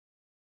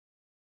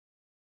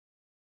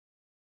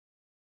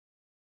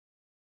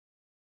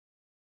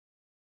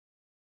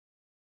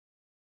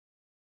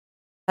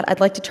I'd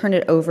like to turn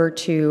it over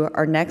to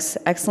our next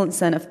excellent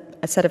set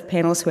of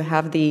panelists who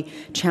have the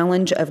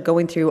challenge of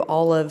going through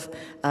all of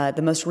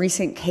the most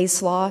recent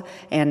case law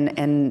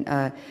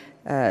and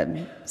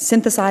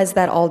synthesize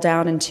that all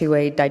down into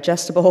a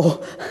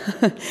digestible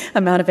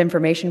amount of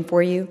information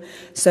for you.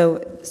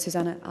 So,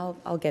 Susana,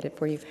 I'll get it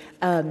for you.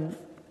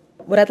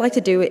 What I'd like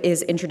to do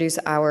is introduce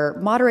our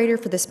moderator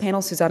for this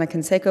panel, Susana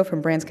Canseco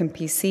from Branscomb,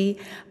 PC.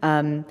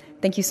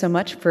 Thank you so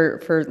much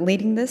for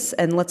leading this,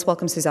 and let's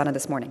welcome Susana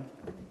this morning.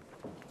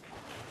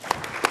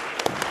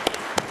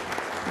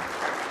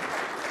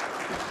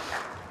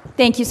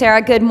 Thank you,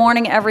 Sarah. Good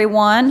morning,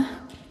 everyone.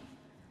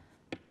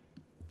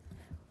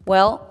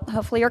 Well,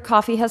 hopefully your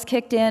coffee has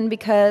kicked in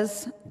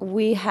because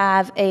we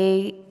have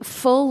a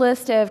full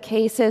list of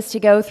cases to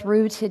go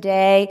through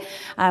today.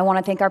 I want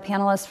to thank our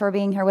panelists for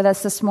being here with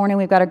us this morning.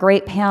 We've got a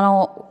great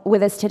panel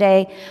with us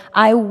today.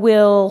 I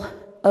will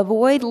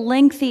avoid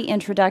lengthy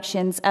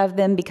introductions of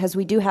them because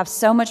we do have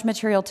so much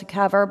material to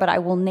cover, but I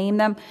will name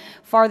them.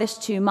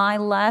 Farthest to my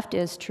left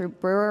is Troupe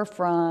Brewer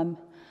from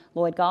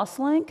Lloyd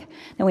Gosselink.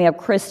 Then we have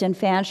Kristen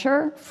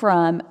Fancher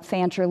from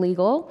Fancher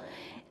Legal.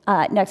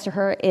 Next to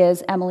her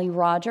is Emily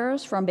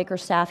Rogers from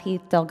Bickerstaff,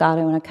 Heath,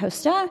 Delgado, and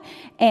Acosta.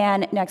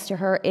 And next to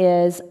her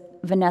is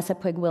Vanessa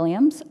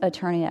Puig-Williams,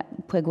 attorney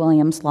at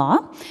Puig-Williams Law.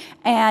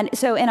 And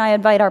I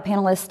invite our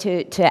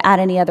panelists to add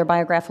any other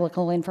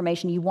biographical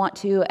information you want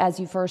to as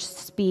you first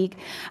speak.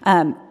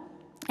 And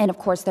of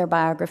course, their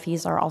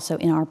biographies are also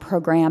in our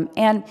program.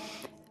 And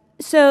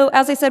so,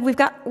 as I said,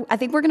 I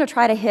think we're going to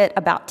try to hit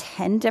about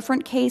 10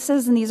 different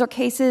cases, and these are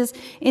cases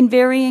in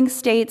varying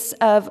states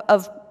of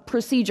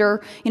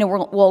procedure.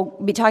 We'll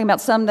be talking about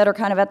some that are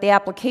kind of at the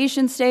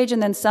application stage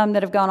and then some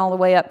that have gone all the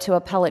way up to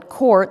appellate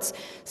courts.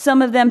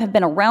 Some of them have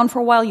been around for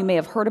a while. You may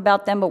have heard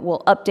about them, but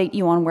we'll update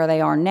you on where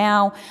they are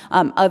now.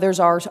 Others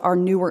are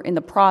newer in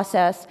the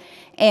process.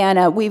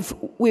 And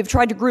we've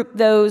tried to group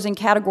those in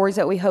categories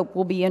that we hope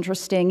will be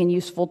interesting and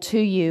useful to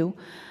you.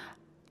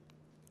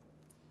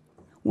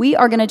 We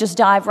are going to just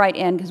dive right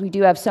in because we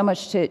do have so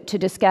much to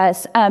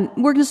discuss.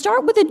 We're going to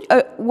start with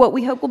what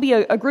we hope will be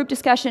a group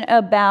discussion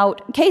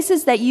about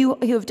cases that you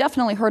have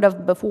definitely heard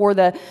of before,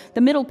 the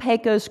Middle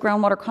Pecos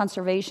Groundwater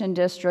Conservation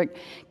District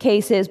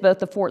cases, both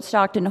the Fort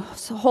Stockton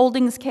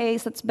Holdings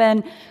case that's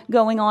been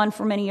going on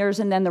for many years,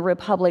 and then the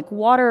Republic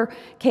Water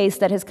case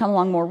that has come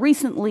along more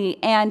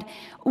recently. And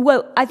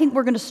what I think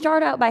we're going to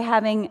start out by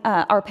having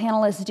our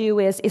panelists do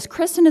is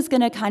Kristen is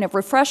going to kind of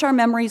refresh our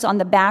memories on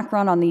the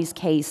background on these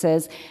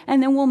cases,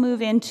 and then we'll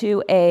move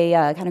into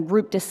a kind of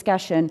group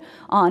discussion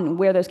on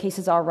where those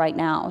cases are right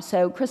now.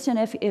 So, Kristen,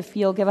 if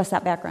you'll give us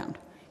that background.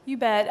 You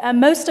bet.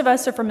 Most of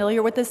us are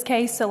familiar with this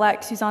case, so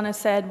like Susana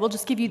said, we'll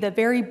just give you the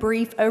very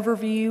brief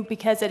overview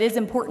because it is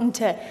important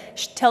to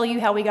tell you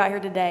how we got here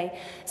today.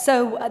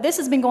 So this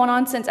has been going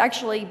on since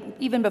actually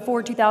even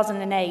before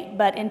 2008,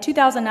 but in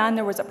 2009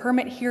 there was a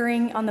permit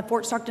hearing on the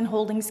Fort Stockton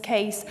Holdings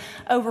case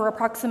over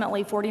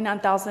approximately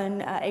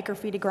 49,000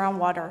 acre-feet of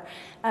groundwater.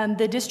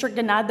 The district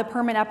denied the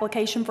permit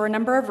application for a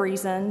number of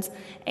reasons,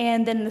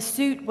 and then the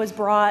suit was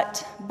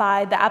brought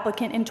by the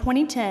applicant in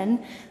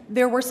 2010.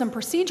 There were some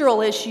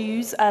procedural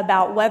issues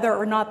about whether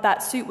or not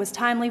that suit was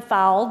timely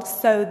filed,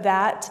 so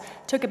that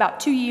took about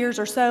 2 years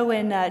or so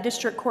in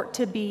district court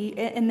to be,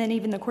 and then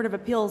even the Court of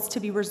Appeals to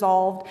be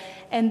resolved.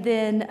 And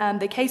then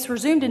the case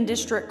resumed in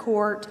district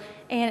court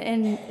and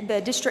in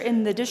the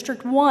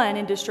District 1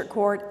 in district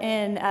court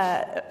in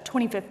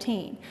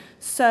 2015.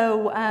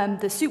 So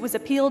the suit was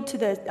appealed to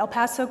the El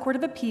Paso Court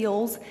of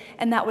Appeals,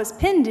 and that was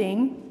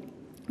pending.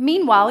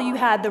 Meanwhile, you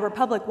had the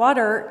Republic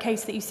Water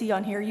case that you see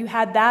on here. You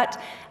had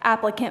that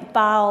applicant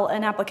file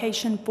an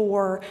application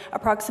for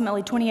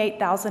approximately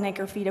 28,000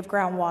 acre-feet of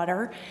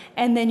groundwater.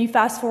 And then you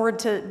fast forward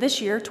to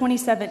this year,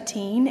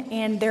 2017,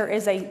 and there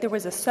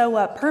was a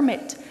SOA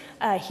permit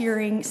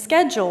hearing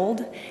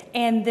scheduled,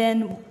 and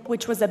then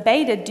which was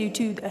abated due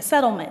to a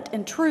settlement.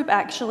 And Troupe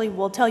actually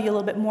will tell you a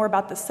little bit more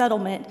about the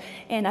settlement,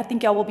 and I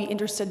think y'all will be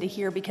interested to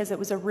hear because it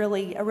was a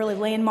really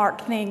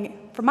landmark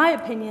thing, for my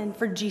opinion,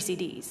 for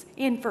GCDs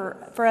and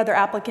for other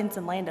applicants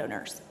and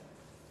landowners.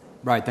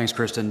 Right, thanks,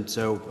 Kristen.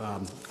 So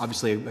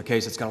obviously a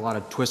case that's got a lot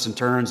of twists and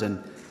turns,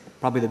 and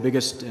probably the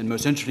biggest and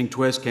most interesting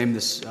twist came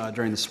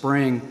during the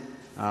spring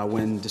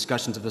when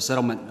discussions of the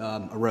settlement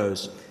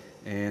arose.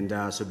 And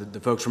so the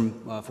folks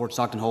from Fort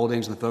Stockton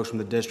Holdings and the folks from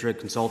the district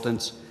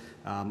consultants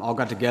all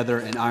got together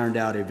and ironed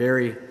out a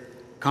very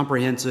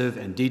comprehensive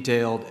and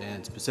detailed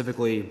and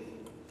specifically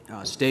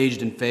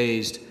staged and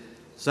phased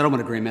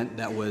settlement agreement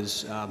that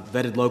was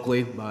vetted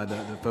locally by the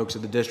folks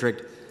of the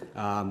district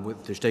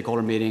with their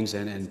stakeholder meetings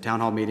and town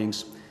hall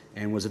meetings,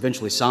 and was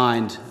eventually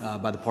signed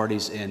by the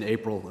parties in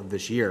April of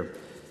this year.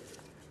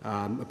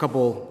 A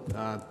couple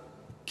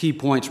key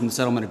points from the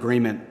settlement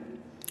agreement.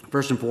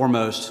 First and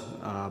foremost,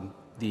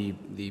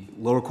 the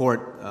lower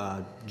court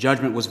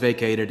judgment was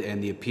vacated,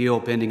 and the appeal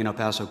pending in El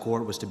Paso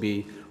court was to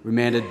be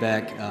remanded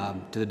back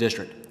to the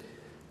district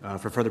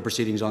for further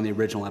proceedings on the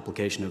original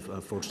application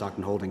of Fort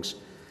Stockton Holdings.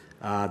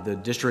 The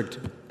district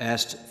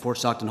asked Fort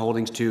Stockton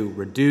Holdings to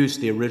reduce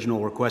the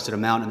original requested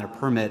amount in their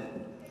permit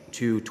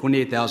to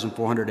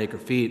 28,400 acre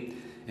feet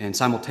and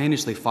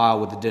simultaneously file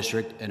with the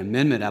district an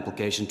amendment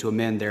application to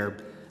amend their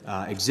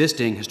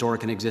existing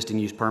historic and existing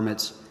use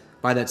permits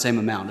by that same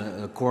amount,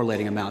 a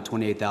correlating amount,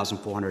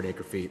 28,400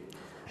 acre feet,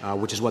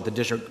 which is what the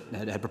district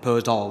had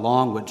proposed all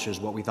along, which is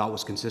what we thought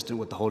was consistent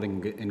with the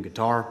holding in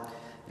guitar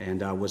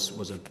and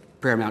was a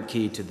paramount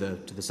key to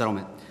the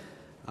settlement.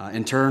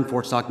 In turn,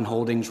 Fort Stockton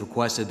Holdings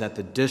requested that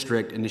the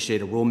district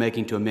initiate a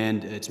rulemaking to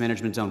amend its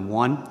Management Zone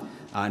 1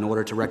 in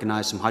order to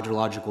recognize some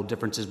hydrological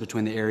differences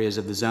between the areas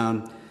of the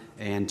zone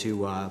and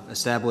to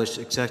establish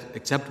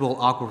acceptable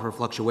aquifer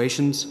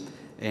fluctuations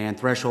and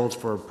thresholds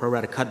for pro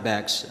rata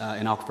cutbacks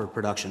in aquifer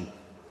production.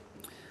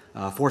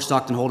 Fort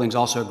Stockton Holdings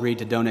also agreed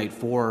to donate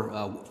 4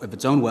 of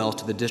its own wells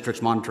to the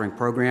district's monitoring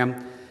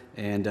program,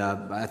 and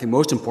I think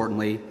most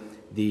importantly,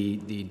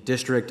 the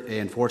district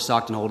and Fort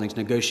Stockton Holdings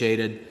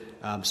negotiated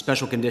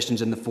special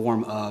conditions in the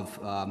form of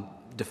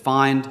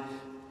defined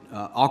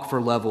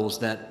aquifer levels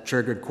that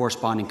triggered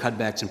corresponding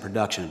cutbacks in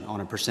production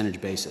on a percentage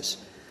basis.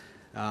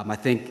 I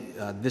think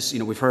this,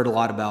 we've heard a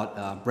lot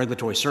about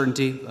regulatory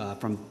certainty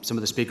from some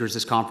of the speakers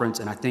this conference,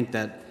 and I think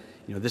that,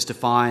 this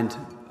defined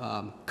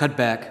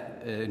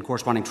cutback in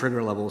corresponding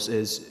trigger levels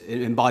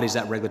embodies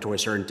that regulatory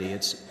certainty.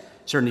 It's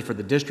certainty for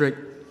the district,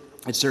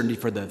 it's certainty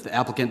for the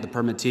applicant, the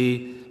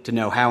permittee, to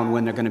know how and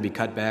when they're going to be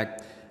cut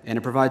back, and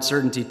it provides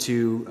certainty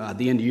to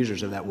the end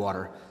users of that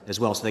water as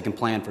well, so they can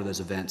plan for those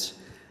events.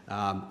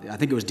 I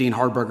think it was Dean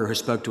Hardberger who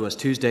spoke to us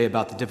Tuesday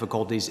about the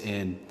difficulties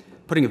in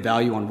putting a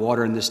value on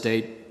water in this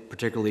state,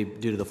 particularly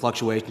due to the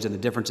fluctuations and the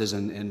differences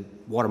in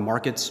water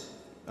markets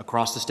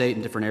across the state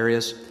in different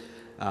areas.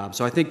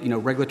 So I think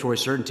regulatory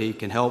certainty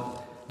can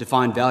help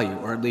define value,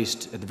 or at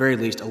least, at the very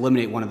least,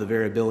 eliminate one of the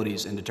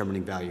variabilities in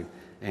determining value,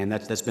 and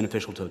that's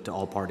beneficial to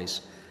all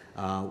parties.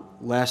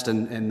 Last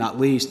and not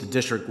least, the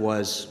district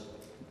was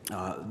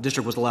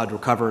allowed to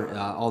recover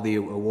all the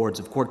awards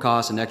of court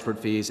costs and expert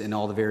fees and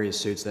all the various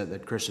suits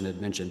that Kristen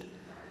had mentioned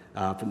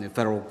from the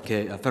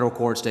federal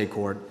court, state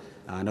court,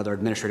 and other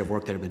administrative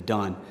work that had been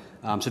done.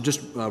 So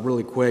just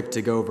really quick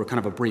to go over kind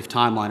of a brief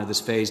timeline of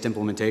this phased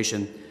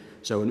implementation.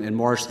 So in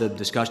March, the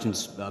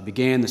discussions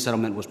began, the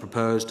settlement was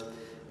proposed.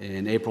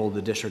 In April,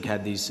 the district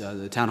had these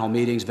the town hall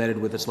meetings vetted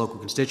with its local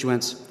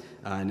constituents,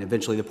 and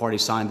eventually the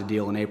parties signed the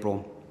deal in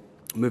April.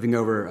 Moving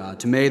over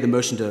to May, the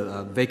motion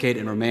to vacate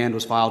and remand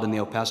was filed in the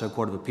El Paso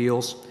Court of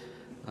Appeals.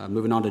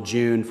 Moving on to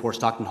June, Fort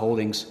Stockton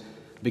Holdings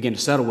began to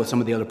settle with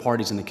some of the other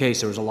parties in the case.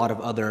 There was a lot of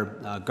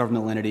other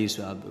governmental entities,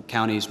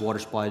 counties, water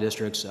supply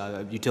districts,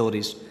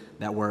 utilities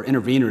that were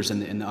interveners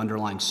in the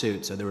underlying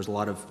suit. So there was a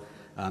lot of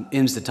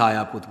ends to tie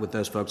up with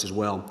those folks as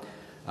well.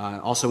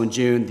 Also in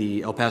June,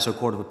 the El Paso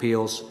Court of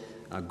Appeals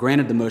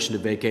granted the motion to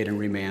vacate and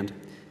remand.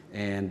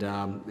 And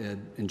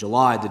in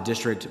July, the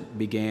district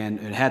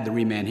had the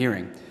remand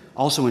hearing.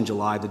 Also in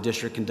July, the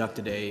district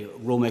conducted a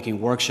rulemaking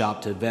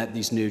workshop to vet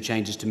these new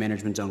changes to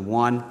Management Zone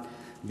 1.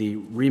 The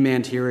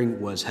remand hearing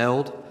was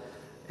held,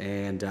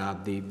 and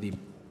the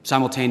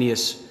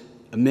simultaneous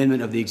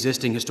amendment of the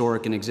existing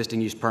historic and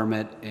existing use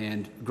permit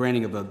and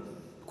granting of a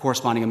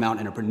corresponding amount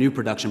in a new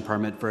production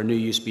permit for a new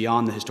use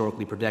beyond the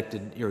historically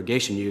protected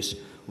irrigation use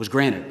was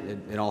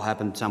granted. It all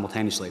happened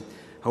simultaneously.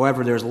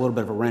 However, there's a little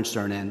bit of a wrench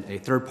thrown in. A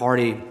third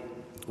party,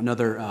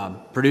 another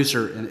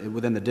producer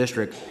within the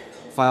district,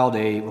 filed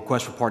a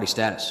request for party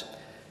status.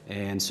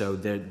 And so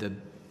the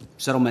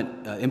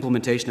settlement,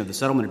 implementation of the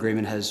settlement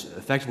agreement has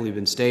effectively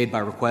been stayed by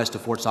request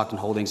of Fort Stockton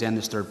Holdings and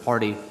this third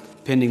party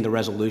pending the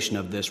resolution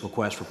of this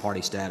request for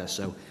party status.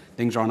 So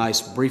things are on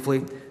ice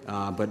briefly,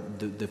 but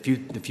the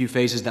few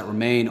phases that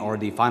remain are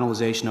the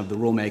finalization of the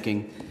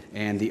rulemaking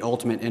and the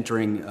ultimate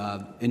entering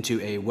into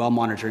a well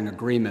monitoring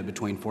agreement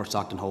between Fort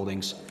Stockton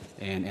Holdings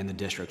and the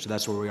district. So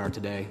that's where we are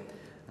today.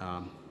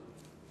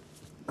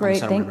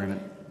 Great,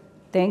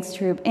 thanks,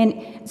 Troupe.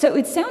 And so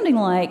it's sounding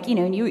like,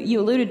 you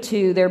alluded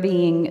to there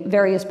being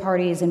various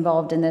parties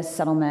involved in this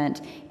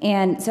settlement.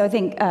 And so I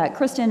think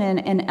Kristen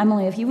and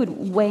Emily, if you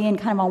would weigh in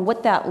kind of on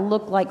what that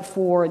looked like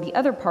for the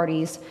other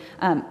parties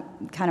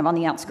kind of on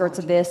the outskirts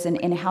of this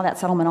and how that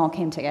settlement all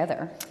came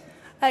together.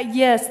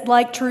 Yes,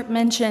 like Troupe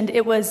mentioned,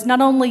 it was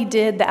not only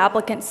did the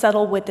applicant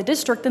settle with the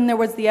district, then there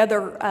was the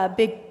other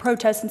big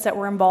protestants that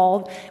were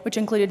involved, which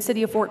included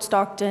City of Fort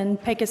Stockton,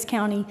 Pecos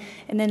County,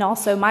 and then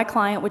also my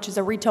client, which is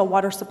a retail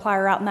water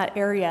supplier out in that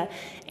area.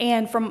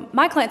 And from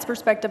my client's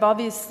perspective,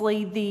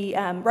 obviously the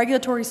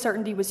regulatory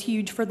certainty was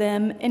huge for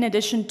them, in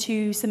addition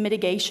to some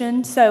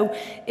mitigation. So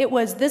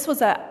this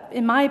was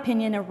in my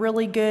opinion, a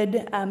really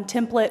good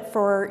template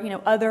for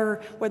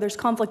where there's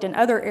conflict in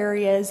other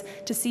areas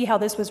to see how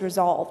this was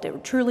resolved.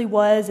 It truly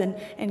was,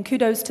 and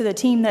kudos to the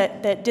team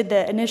that did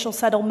the initial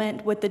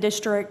settlement with the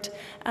district.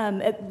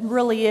 It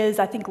really is,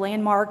 I think,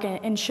 landmark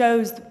and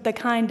shows the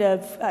kind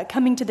of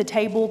coming to the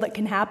table that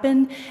can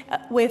happen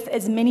with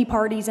as many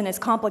parties and as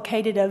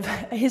complicated of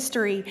a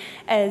history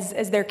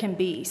as there can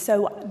be.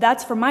 So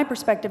that's from my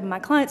perspective and my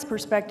client's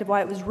perspective why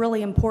it was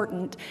really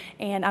important,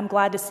 and I'm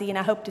glad to see, and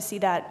I hope to see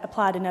that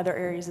applied in other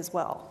areas as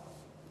well.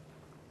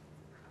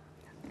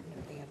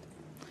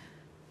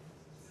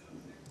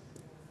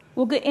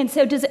 Well, good. And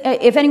so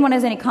if anyone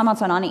has any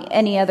comments on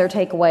any other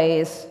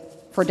takeaways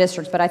for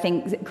districts, but I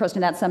think,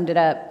 Kristen, that summed it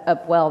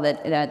up well,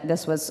 that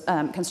this was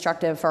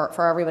constructive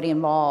for everybody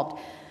involved.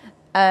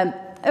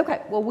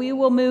 Okay, well, we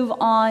will move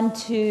on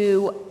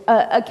to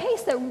a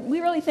case that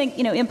we really think,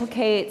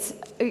 implicates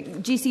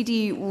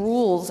GCD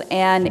rules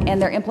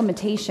and their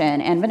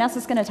implementation. And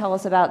Vanessa's going to tell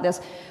us about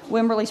this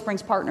Wimberley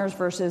Springs Partners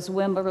versus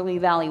Wimberley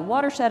Valley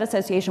Watershed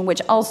Association,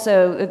 which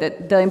also,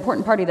 the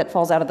important party that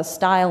falls out of the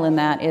style in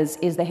that is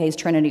the Hayes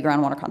Trinity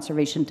Groundwater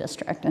Conservation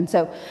District. And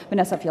so,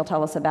 Vanessa, if you'll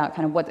tell us about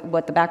kind of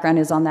what the background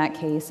is on that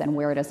case and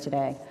where it is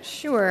today.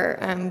 Sure.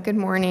 Good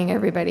morning,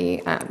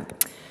 everybody.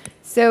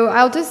 So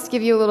I'll just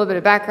give you a little bit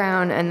of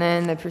background and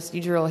then the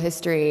procedural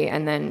history,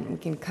 and then we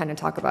can kind of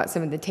talk about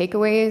some of the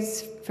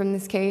takeaways from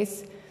this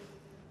case.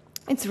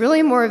 It's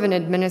really more of an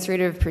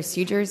administrative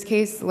procedures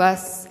case,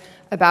 less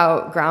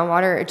about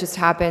groundwater. It just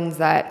happens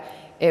that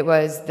it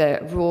was the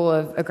rule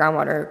of a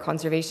groundwater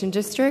conservation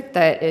district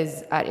that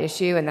is at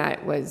issue and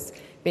that was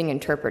being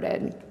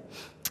interpreted.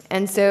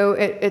 And so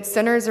it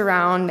centers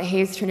around the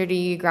Hayes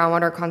Trinity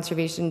Groundwater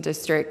Conservation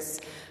District's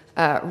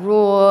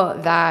rule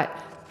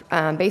that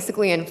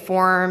basically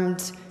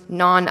informed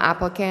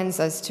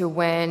non-applicants as to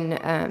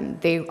when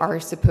they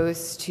are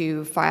supposed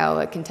to file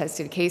a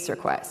contested case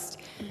request.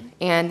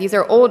 And these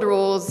are old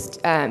rules.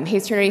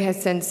 Hayes Trinity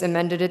has since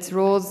amended its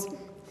rules,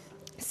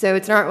 so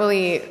it's not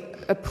really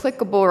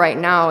applicable right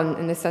now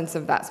in the sense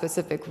of that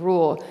specific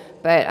rule,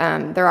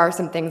 but there are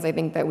some things I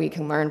think that we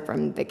can learn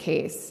from the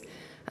case.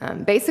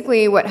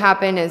 Basically, what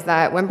happened is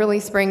that Wimberley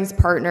Springs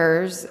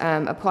Partners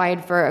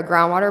applied for a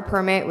groundwater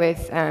permit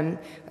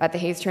at the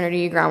Hayes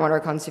Trinity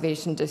Groundwater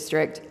Conservation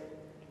District.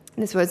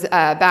 This was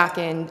back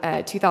in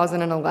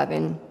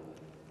 2011.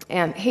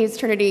 Hayes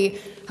Trinity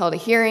held a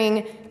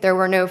hearing. There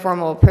were no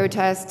formal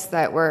protests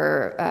that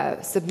were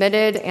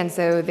submitted, and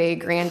so they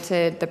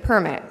granted the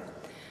permit.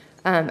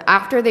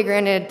 After they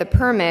granted the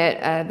permit,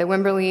 the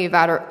Wimberley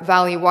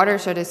Valley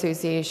Watershed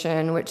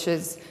Association, which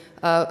is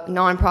a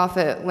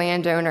nonprofit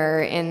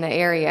landowner in the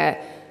area,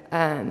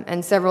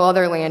 and several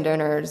other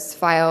landowners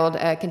filed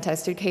a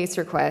contested case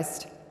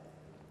request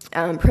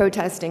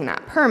protesting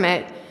that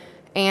permit.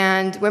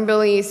 And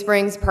Wimberley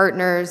Springs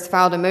Partners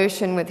filed a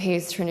motion with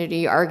Hayes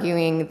Trinity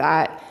arguing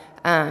that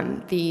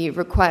the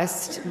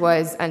request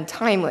was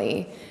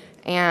untimely.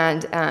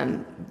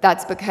 And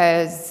that's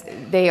because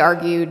they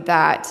argued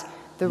that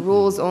the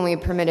rules only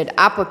permitted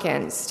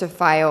applicants to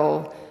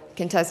file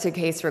contested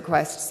case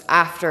requests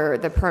after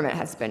the permit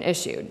has been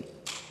issued,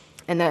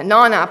 and that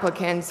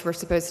non-applicants were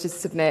supposed to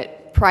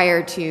submit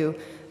prior to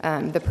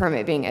the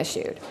permit being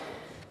issued.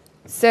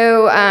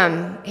 So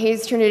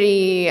Hayes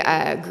Trinity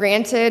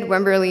granted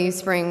Wimberley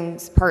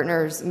Springs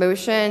Partners'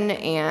 motion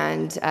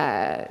and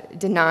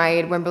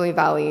denied Wimberley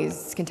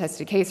Valley's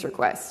contested case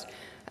request.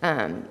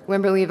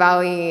 Wimberley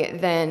Valley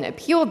then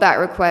appealed that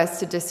request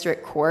to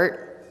district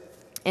court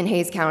in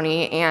Hayes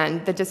County,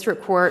 and the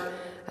district court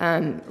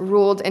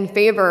ruled in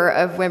favor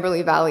of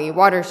Wimberley Valley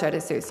Watershed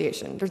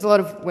Association. There's a lot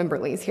of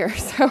Wimberleys here,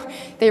 so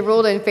they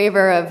ruled in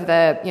favor of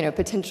the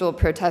potential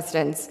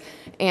protestants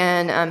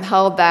and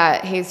held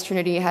that Hayes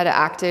Trinity had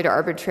acted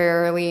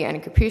arbitrarily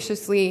and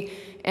capriciously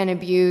and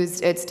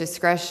abused its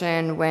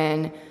discretion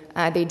when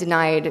they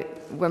denied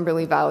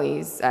Wimberley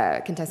Valley's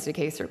contested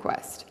case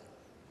request.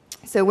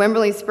 So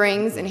Wimberley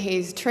Springs and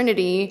Hayes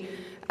Trinity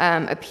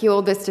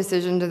appealed this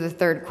decision to the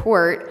third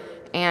court,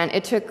 and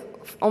it took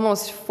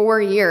almost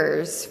 4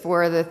 years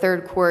for the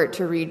third court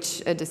to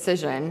reach a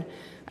decision.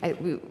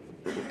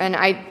 And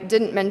I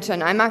didn't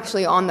mention, I'm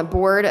actually on the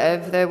board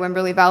of the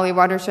Wimberley Valley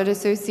Watershed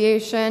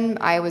Association.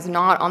 I was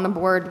not on the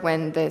board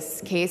when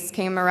this case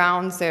came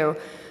around, so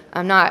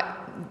I'm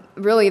not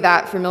really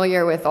that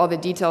familiar with all the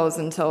details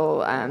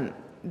until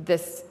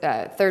this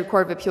third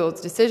court of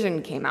appeals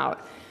decision came out.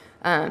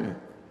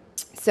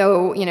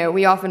 So,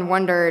 we often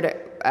wondered,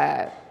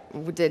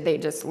 did they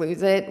just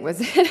lose it?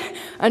 Was it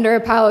under a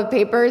pile of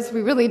papers?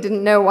 We really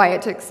didn't know why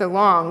it took so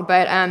long,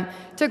 but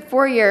it took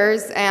 4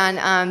 years,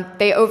 and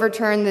they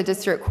overturned the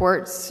district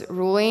court's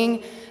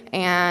ruling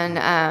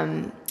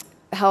and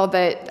held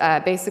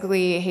that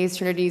basically Hayes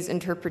Trinity's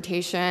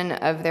interpretation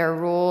of their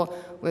rule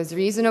was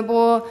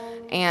reasonable,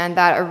 and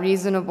that a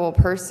reasonable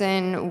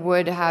person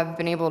would have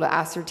been able to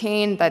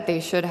ascertain that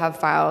they should have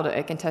filed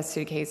a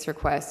contested case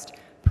request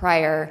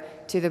prior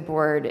to the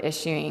board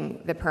issuing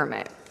the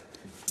permit.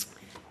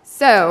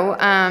 So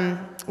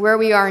where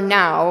we are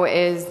now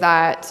is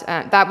that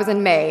that was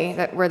in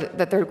May, where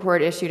the third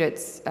court issued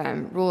its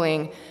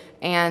ruling,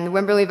 and the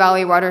Wimberley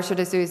Valley Watershed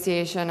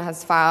Association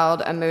has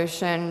filed a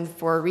motion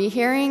for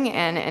rehearing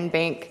and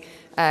bank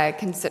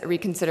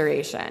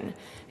reconsideration.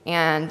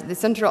 And the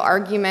central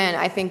argument,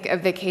 I think,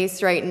 of the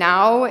case right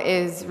now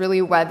is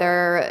really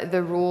whether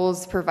the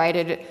rules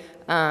provided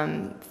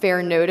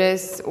fair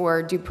notice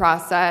or due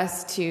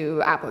process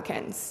to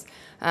applicants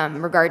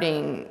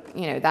regarding,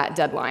 that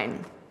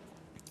deadline.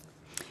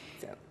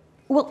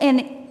 Well,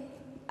 and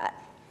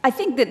I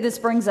think that this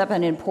brings up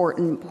an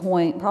important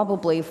point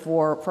probably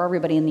for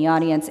everybody in the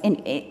audience.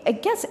 And I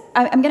guess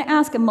I'm going to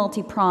ask a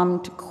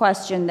multi-pronged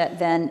question that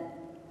then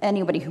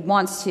anybody who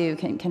wants to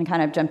can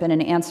kind of jump in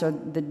and answer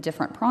the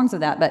different prongs of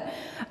that. But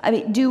I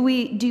mean, do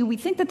we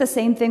think that the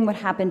same thing would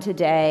happen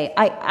today?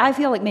 I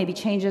feel like maybe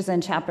changes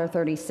in Chapter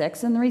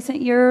 36 in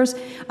recent years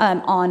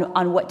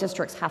on what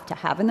districts have to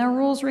have in their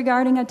rules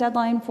regarding a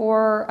deadline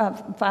for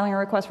filing a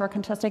request for a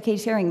contested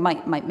case hearing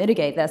might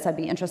mitigate this. I'd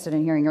be interested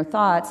in hearing your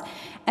thoughts.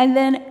 And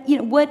then,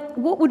 what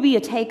would be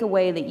a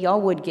takeaway that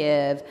y'all would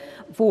give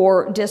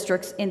for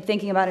districts in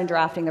thinking about and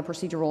drafting the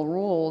procedural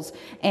rules,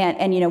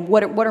 and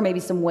what are maybe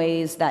some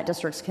ways that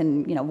districts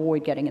can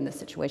avoid getting in this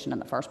situation in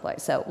the first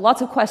place? So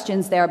lots of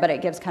questions there, but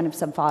it gives kind of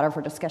some fodder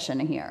for discussion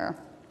here.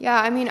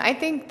 Yeah, I mean, I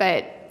think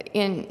that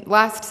in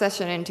last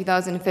session in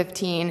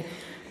 2015,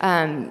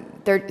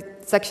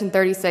 Section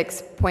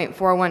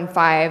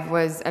 36.415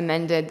 was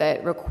amended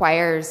that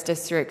requires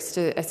districts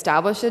to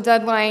establish a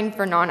deadline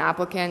for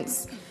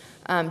non-applicants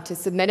to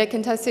submit a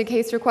contested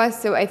case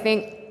request. So I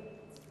think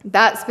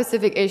that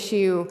specific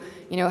issue,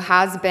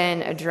 has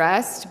been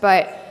addressed,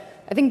 but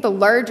I think the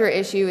larger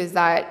issue is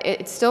that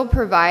it still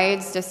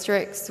provides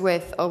districts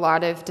with a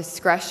lot of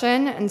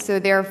discretion, and so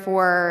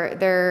therefore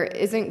there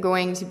isn't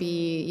going to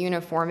be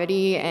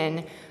uniformity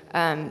in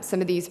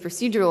some of these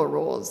procedural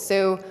rules.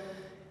 So,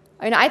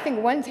 I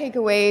think one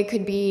takeaway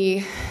could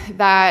be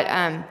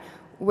that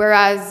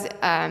whereas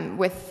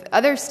with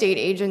other state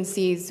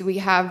agencies, we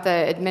have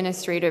the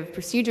Administrative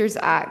Procedures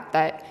Act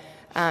that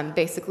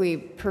basically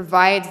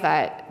provides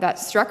that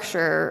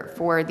structure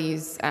for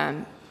these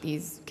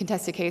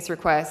contested case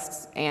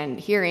requests and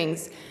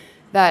hearings,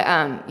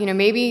 that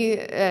maybe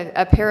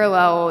a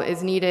parallel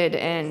is needed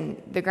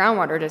in the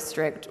groundwater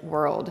district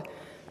world.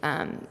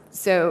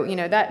 So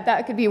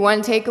that could be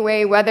one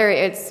takeaway, whether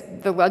it's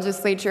the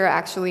legislature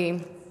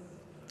actually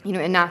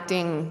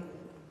enacting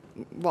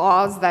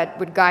laws that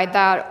would guide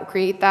that,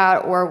 create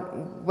that, or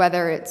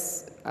whether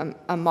it's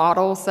a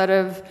model set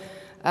of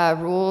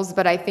rules.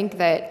 But I think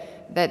that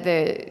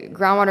the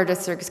groundwater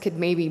districts could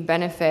maybe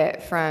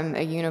benefit from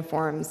a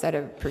uniform set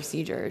of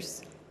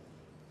procedures.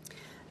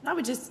 I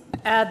would just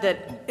add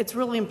that it's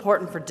really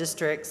important for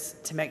districts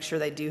to make sure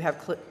they do have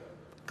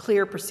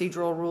clear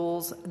procedural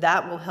rules.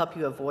 That will help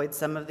you avoid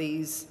some of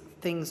these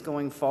things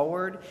going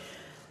forward.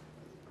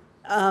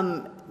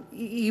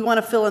 You want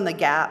to fill in the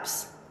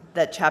gaps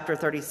that Chapter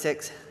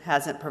 36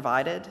 hasn't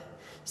provided,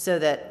 so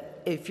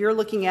that if you're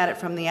looking at it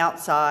from the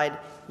outside,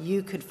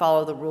 you could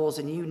follow the rules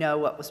and you know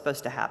what was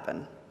supposed to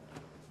happen.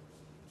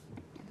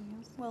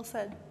 Well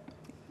said.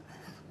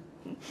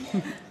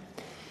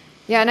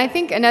 Yeah, and I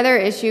think another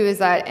issue is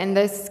that in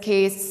this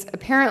case,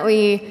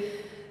 apparently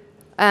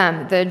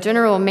the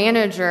general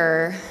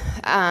manager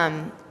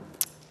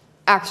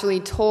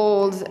actually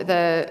told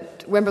the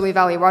Wimberley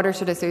Valley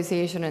Watershed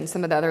Association and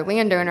some of the other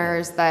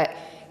landowners that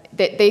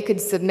they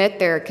could submit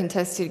their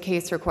contested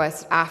case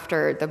request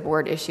after the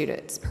board issued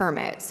its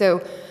permit.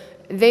 So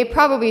they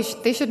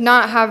should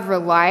not have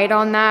relied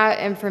on that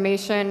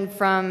information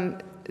from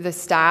the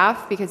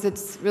staff, because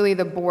it's really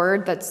the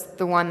board that's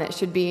the one that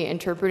should be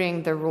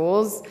interpreting the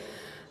rules.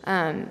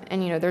 And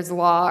there's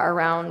law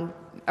around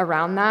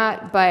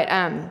that, but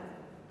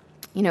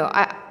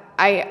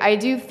I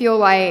do feel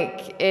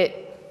like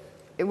it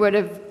would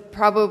have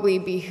probably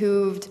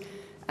behooved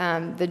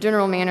the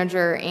general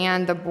manager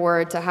and the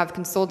board to have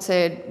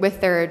consulted with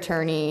their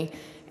attorney.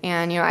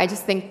 And I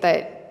just think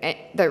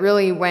that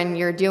really when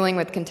you're dealing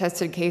with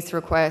contested case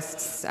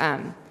requests,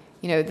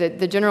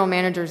 the general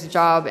manager's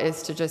job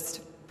is to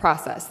just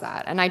process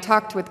that. And I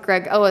talked with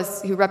Greg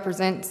Ellis, who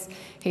represents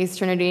Hayes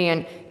Trinity,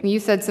 and you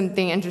said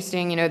something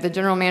interesting. The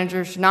general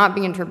manager should not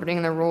be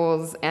interpreting the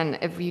rules, and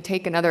if you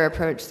take another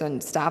approach, then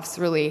staff's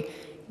really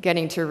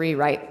getting to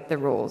rewrite the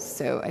rules.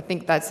 So I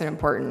think that's an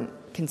important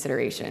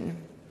consideration.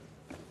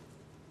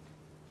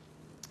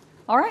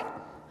 All right.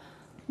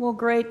 Well,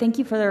 great. Thank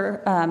you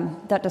for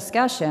that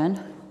discussion.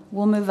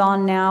 We'll move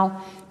on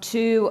now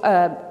to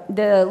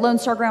the Lone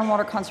Star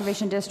Groundwater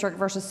Conservation District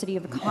versus City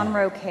of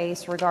Conroe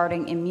case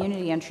regarding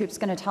immunity, and Troupe's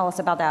going to tell us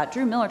about that.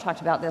 Drew Miller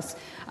talked about this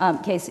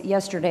case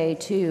yesterday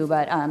too,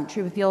 but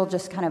Troupe, if you'll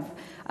just kind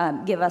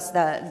of give us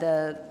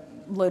the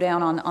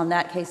lowdown on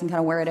that case and kind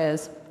of where it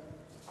is.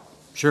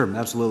 Sure,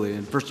 absolutely.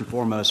 And first and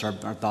foremost, our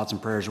thoughts and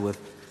prayers are with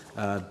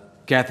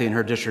Kathy and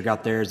her district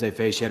out there as they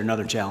face yet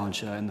another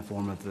challenge in the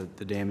form of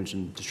the damage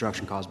and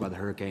destruction caused by the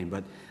hurricane.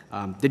 But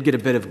did get a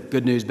bit of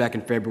good news back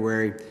in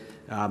February.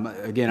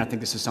 Again, I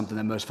think this is something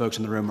that most folks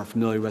in the room are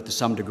familiar with to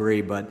some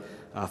degree, but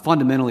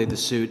fundamentally the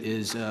suit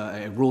is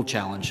a rule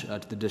challenge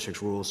to the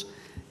district's rules.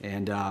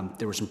 And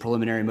there were some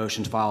preliminary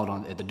motions filed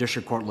at the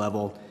district court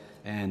level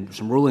and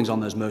some rulings on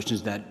those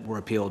motions that were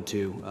appealed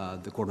to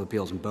the Court of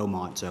Appeals in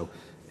Beaumont. So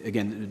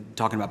again,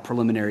 talking about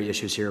preliminary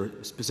issues here,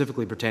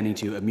 specifically pertaining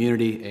to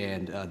immunity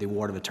and the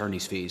award of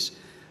attorney's fees.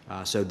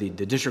 So the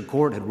district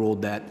court had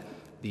ruled that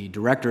the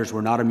directors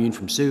were not immune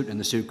from suit, and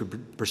the suit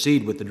could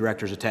proceed with the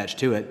directors attached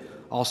to it.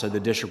 Also, the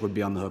district would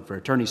be on the hook for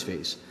attorney's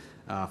fees.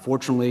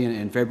 Fortunately,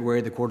 in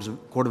February, the Court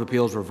of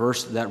Appeals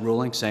reversed that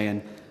ruling,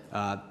 saying,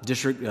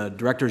 district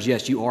directors,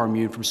 yes, you are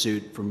immune from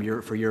suit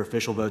for your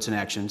official votes and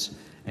actions,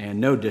 and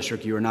no,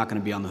 district, you are not going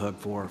to be on the hook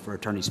for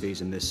attorney's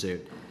fees in this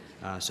suit.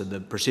 So the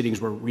proceedings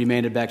were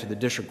remanded back to the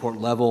district court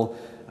level.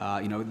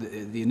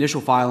 The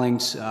initial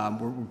filings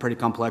were pretty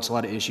complex, a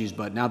lot of issues,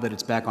 but now that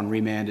it's back on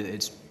remand,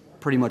 it's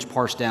pretty much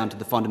parsed down to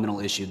the fundamental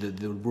issue,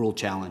 the rule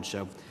challenge.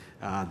 So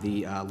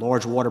the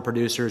large water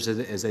producers,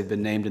 as they've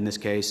been named in this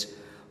case,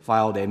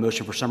 filed a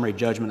motion for summary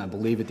judgment, I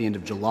believe, at the end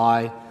of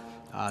July,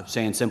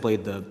 saying simply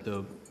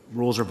the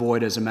rules are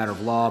void as a matter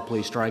of law,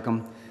 please strike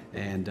them.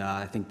 And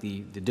I think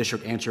the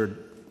district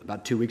answered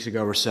about 2 weeks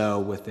ago or so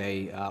with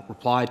a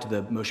reply to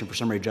the motion for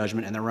summary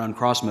judgment and their own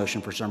cross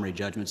motion for summary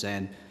judgment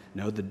saying,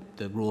 no,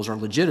 the rules are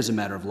legit as a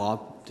matter of law,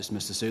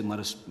 dismiss the suit and let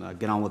us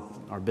get on with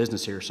our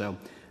business here. So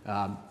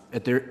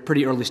at their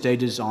pretty early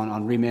stages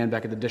on remand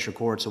back at the district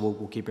court, so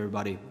we'll keep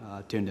everybody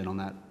tuned in on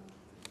that.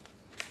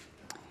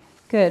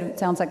 Good. It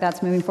sounds like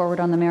that's moving forward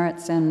on the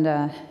merits,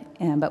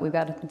 but we've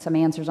got some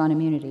answers on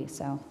immunity.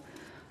 So,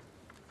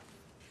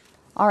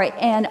 all right,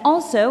 and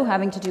also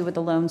having to do with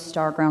the Lone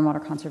Star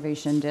Groundwater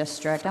Conservation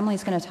District,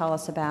 Emily's going to tell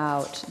us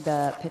about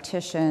the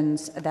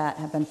petitions that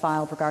have been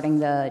filed regarding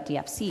the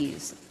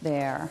DFCs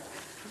there.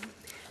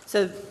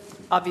 So,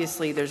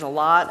 obviously, there's a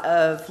lot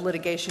of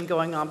litigation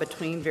going on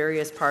between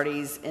various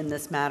parties in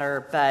this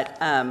matter, but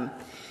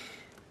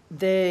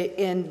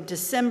in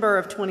December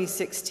of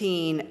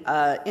 2016,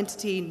 an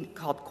entity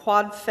called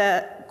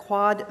Quadvest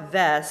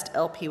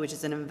LP, which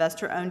is an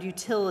investor-owned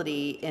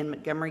utility in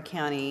Montgomery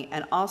County,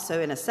 and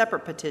also in a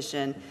separate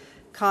petition,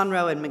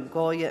 Conroe and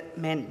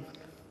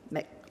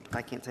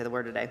I can't say the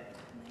word today,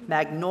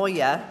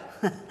 Magnolia,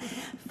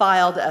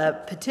 filed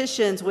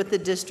petitions with the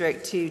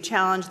district to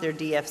challenge their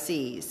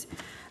DFCs.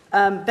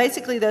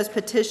 Basically, those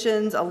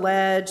petitions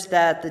allege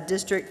that the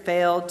district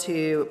failed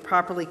to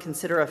properly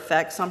consider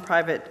effects on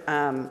private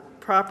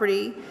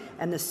property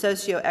and the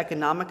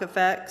socioeconomic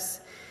effects.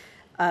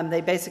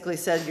 They basically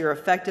said you're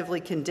effectively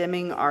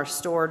condemning our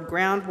stored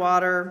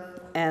groundwater,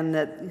 and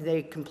that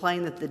they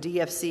complained that the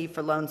DFC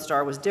for Lone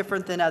Star was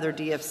different than other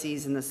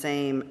DFCs in the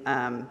same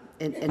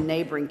in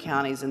neighboring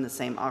counties in the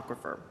same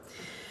aquifer.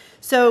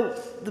 So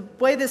the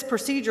way this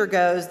procedure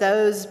goes,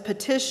 those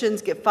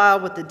petitions get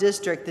filed with the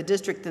district. The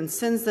district then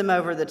sends them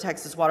over to the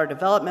Texas Water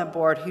Development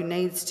Board, who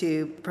needs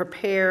to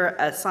prepare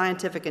a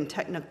scientific and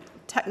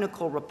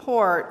technical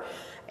report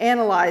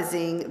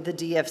analyzing the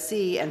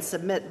DFC and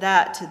submit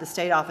that to the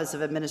State Office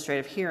of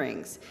Administrative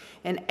Hearings.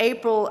 In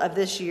April of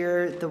this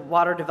year, the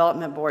Water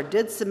Development Board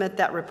did submit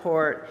that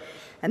report,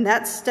 and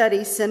that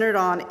study centered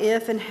on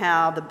if and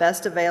how the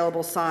best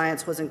available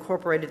science was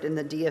incorporated in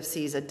the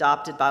DFCs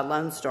adopted by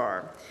Lone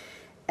Star.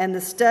 And in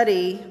the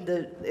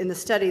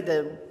study,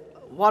 the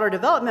Water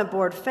Development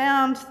Board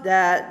found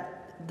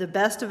that the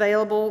best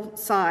available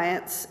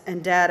science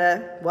and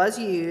data was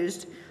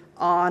used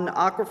on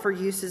aquifer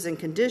uses and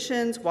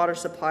conditions, water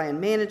supply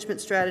and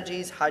management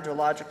strategies,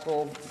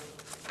 hydrological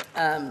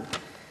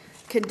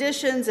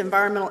conditions,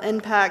 environmental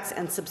impacts,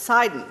 and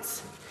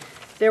subsidence.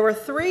 There were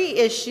two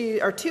issues,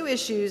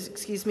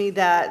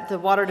 that the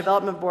Water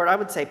Development Board, I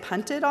would say,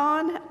 punted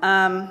on.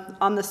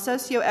 On the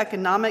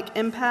socioeconomic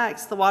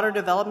impacts, the Water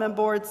Development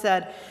Board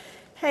said,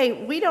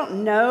 hey, we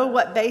don't know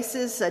what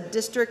basis a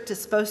district is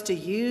supposed to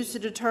use to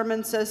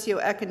determine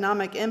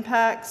socioeconomic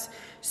impacts,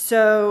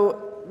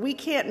 so we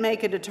can't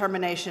make a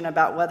determination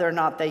about whether or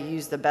not they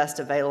use the best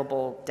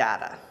available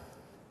data.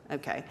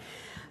 Okay.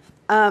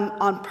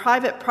 On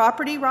private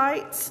property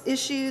rights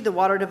issue, the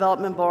Water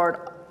Development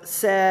Board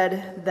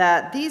said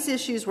that these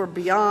issues were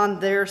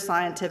beyond their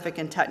scientific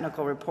and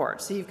technical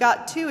report. So you've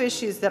got two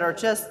issues that are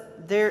just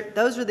there.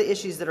 Those are the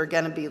issues that are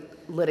going to be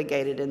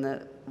litigated in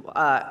the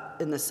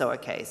SOA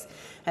case.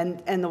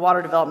 And the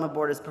Water Development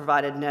Board has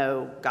provided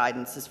no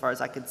guidance as far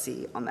as I could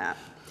see on that.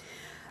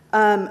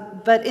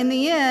 But in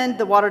the end,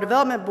 the Water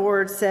Development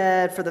Board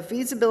said for the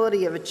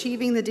feasibility of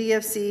achieving the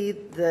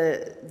DFC,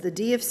 the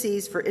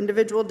DFCs for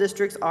individual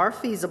districts are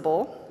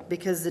feasible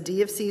because the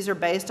DFCs are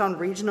based on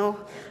regional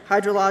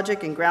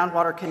hydrologic and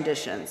groundwater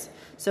conditions.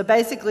 So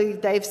basically,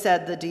 they've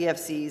said the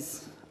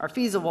DFCs are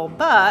feasible,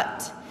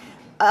 but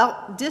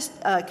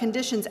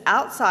conditions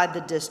outside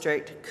the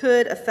district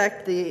could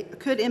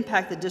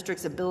impact the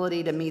district's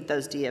ability to meet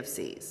those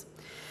DFCs.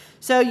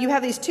 So you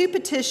have these two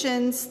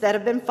petitions that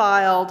have been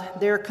filed.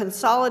 They're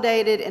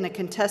consolidated in a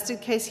contested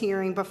case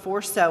hearing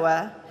before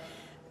SOA.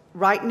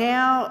 Right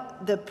now,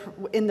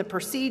 in the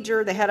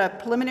procedure, they had a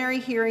preliminary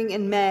hearing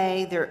in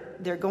May.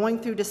 They're going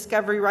through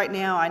discovery right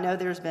now. I know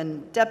there's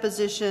been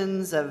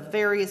depositions of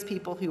various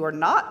people who are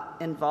not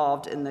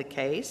involved in the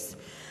case.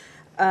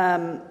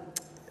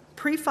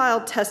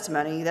 Pre-filed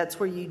testimony, that's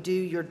where you do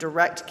your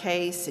direct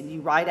case and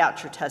you write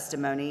out your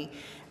testimony,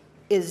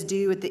 is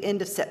due at the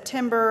end of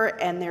September,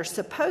 and they're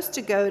supposed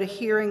to go to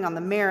hearing on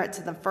the merits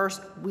in the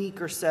first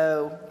week or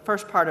so,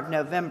 first part of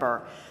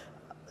November.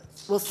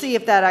 We'll see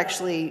if that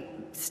actually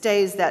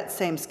stays that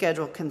same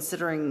schedule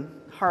considering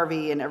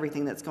Harvey and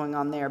everything that's going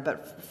on there.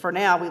 But for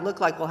now, we look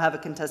like we'll have a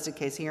contested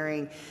case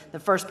hearing the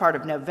first part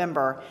of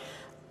November.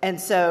 And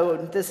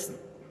so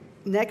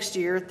next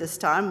year at this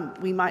time,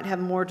 we might have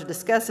more to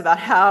discuss about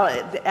how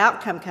the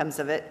outcome comes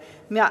of it.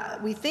 I mean,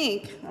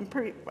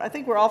 I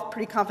think we're all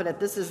pretty confident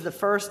this is the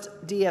first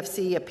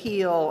DFC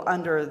appeal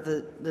under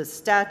the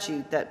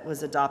statute that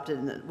was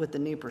adopted with the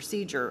new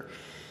procedure.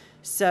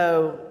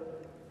 So,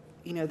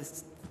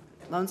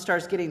 Lone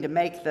Star's getting to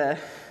make the,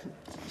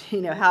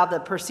 how the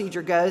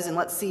procedure goes, and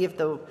let's see if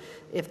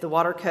the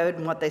water code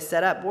and what they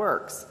set up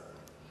works.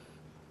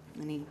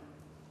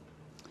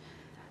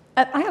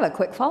 I have a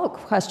quick follow-up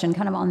question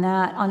kind of on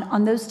that,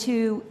 on those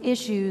two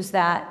issues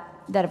that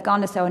have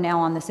gone to SOA now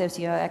on the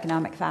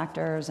socioeconomic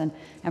factors and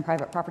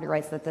private property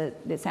rights, that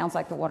it sounds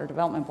like the Water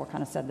Development Board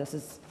kind of said this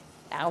is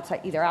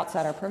either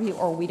outside our purview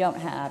or we don't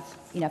have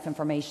enough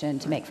information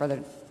to make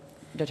further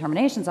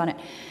determinations on it.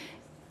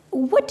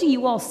 What do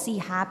you all see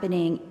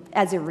happening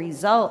as a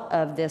result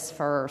of this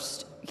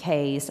first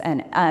case?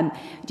 And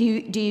do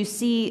you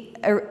see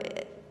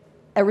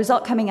a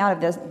result coming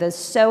out of the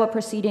SOA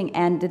proceeding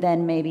and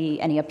then maybe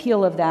any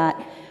appeal of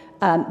that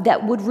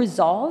that would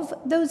resolve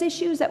those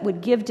issues, that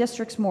would give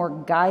districts more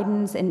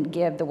guidance and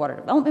give the Water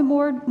Development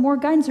Board more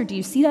guidance? Or do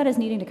you see that as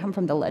needing to come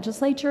from the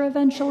legislature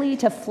eventually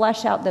to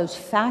flesh out those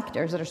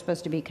factors that are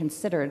supposed to be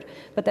considered,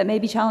 but that may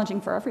be challenging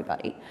for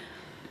everybody?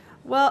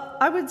 Well,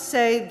 I would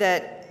say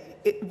that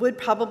it would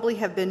probably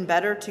have been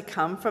better to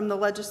come from the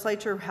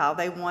legislature, how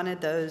they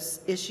wanted those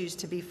issues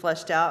to be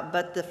fleshed out.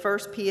 But the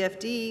first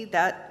PFD,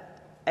 that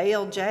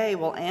ALJ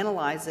will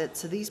analyze it.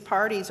 So these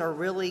parties are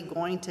really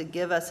going to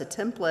give us a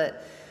template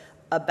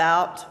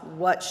about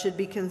what should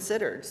be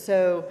considered.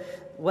 So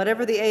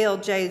whatever the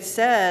ALJ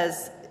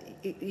says,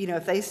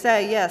 if they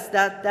say, yes,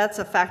 that's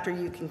a factor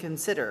you can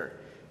consider,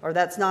 or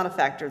that's not a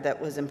factor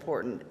that was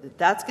important,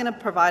 that's going to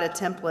provide a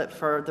template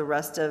for the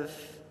rest of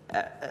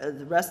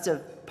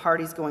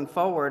parties going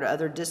forward,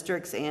 other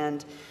districts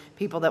and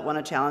people that want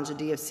to challenge the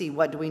DFC.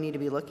 What do we need to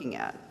be looking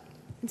at?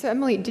 So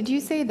Emily, did you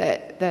say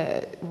that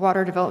the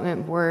Water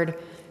Development Board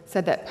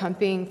said that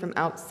pumping from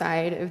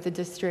outside of the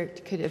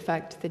district could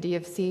affect the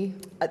DFC?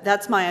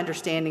 That's my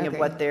understanding of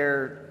what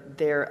their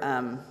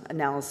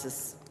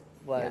analysis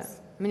was.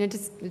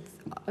 Yeah.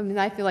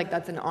 I feel like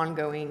that's an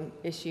ongoing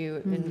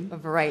issue in a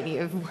variety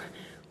of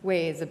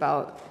ways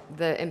about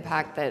the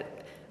impact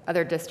that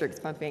other districts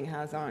pumping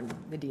has on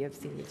the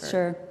DFC.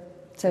 Sure.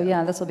 So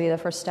this will be the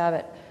first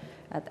stab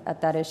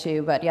at that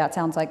issue. But yeah, it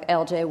sounds like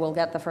LJ will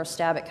get the first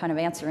stab at kind of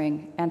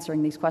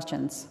answering these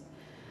questions.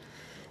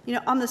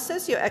 On the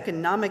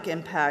socioeconomic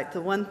impact,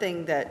 the one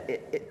thing that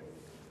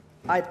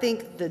I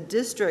think the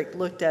district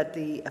looked at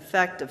the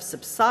effect of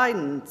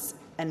subsidence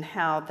and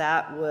how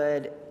that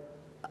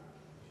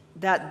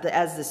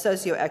as the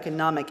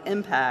socioeconomic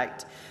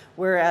impact,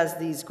 whereas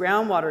these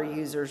groundwater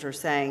users are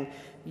saying,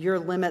 your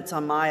limits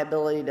on my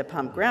ability to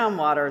pump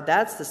groundwater,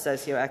 that's the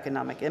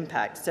socioeconomic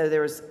impact. So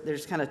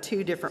there's kind of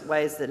two different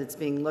ways that it's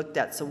being looked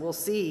at. So we'll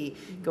see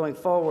going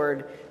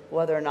forward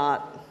whether or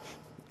not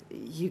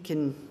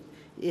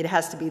it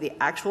has to be the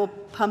actual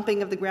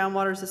pumping of the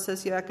groundwater as a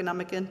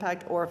socioeconomic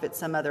impact, or if it's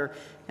some other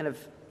kind of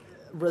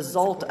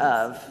result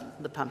of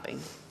the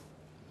pumping.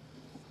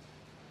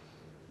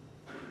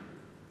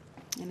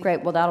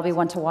 Great. Well, that'll be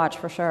one to watch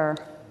for sure.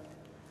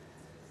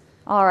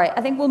 All right,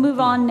 I think we'll move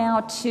on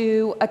now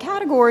to a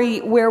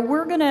category where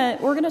we're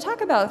gonna talk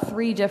about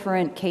three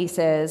different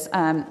cases,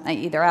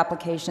 either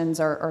applications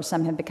or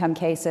some have become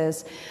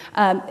cases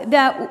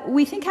that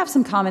we think have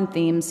some common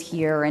themes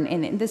here,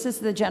 and this is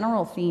the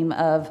general theme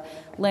of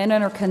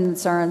landowner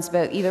concerns,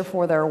 but either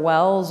for their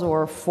wells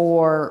or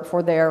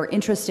for their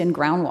interest in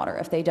groundwater.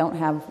 If they don't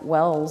have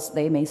wells,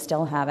 they may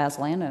still have, as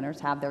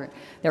landowners, have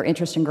their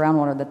interest in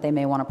groundwater that they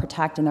may want to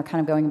protect, and they're kind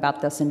of going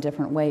about this in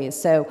different ways.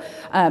 So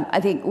I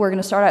think we're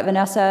going to start out.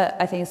 Vanessa,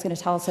 I think, is going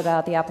to tell us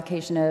about the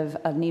application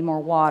of Need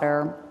More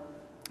Water,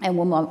 and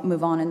we'll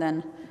move on, and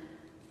then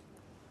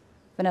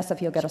Vanessa,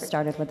 if you'll get us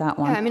started with that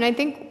one. Yeah, I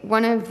think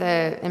one of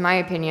the, in my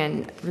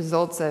opinion,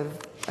 results of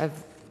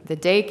the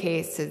Day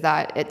case is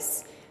that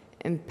it's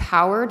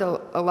empowered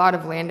a lot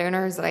of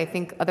landowners that I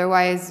think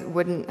otherwise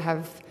wouldn't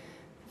have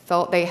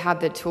felt they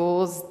had the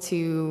tools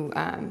to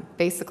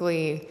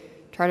basically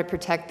try to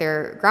protect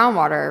their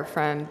groundwater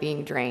from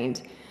being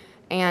drained.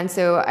 And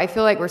so I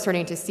feel like we're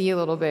starting to see a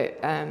little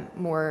bit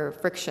more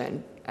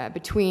friction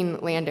between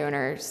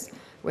landowners,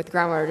 with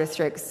groundwater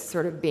districts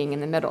sort of being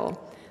in the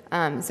middle.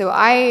 So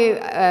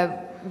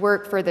I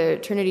work for the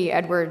Trinity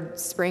Edward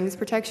Springs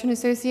Protection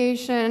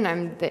Association.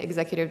 I'm the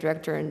executive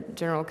director and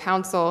general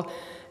counsel.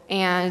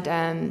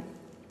 And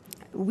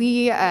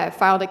we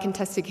filed a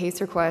contested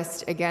case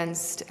request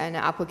against an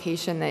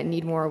application that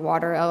Need More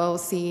Water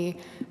LLC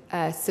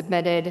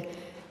submitted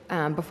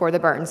before the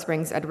Barton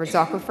Springs Edwards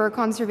Aquifer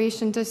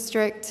Conservation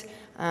District.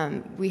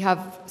 We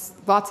have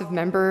lots of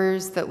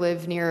members that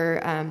live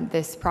near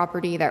this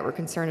property that were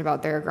concerned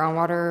about their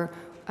groundwater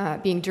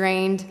being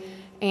drained.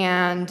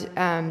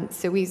 And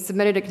so we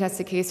submitted a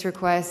contested case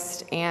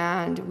request,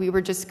 and we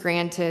were just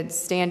granted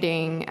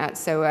standing at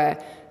SOA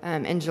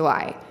in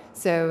July.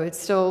 So it's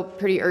still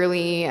pretty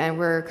early, and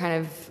we're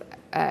kind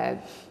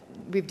of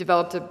we've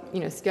developed a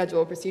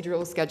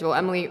procedural schedule.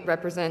 Emily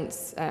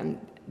represents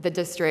the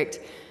district.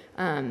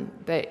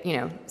 But,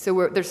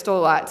 so there's still a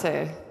lot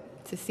to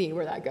see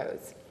where that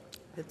goes.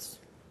 It's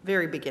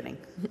very beginning.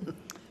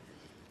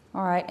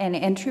 All right,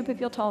 and Troupe,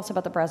 if you'll tell us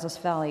about the Brazos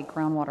Valley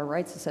Groundwater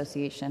Rights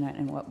Association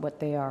and what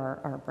they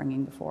are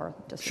bringing before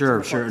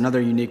district. Sure.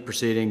 Another unique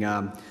proceeding.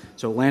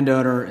 So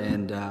landowner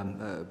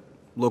and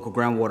local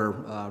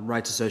groundwater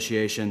rights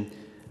association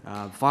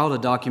filed a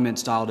document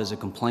styled as a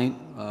complaint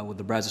with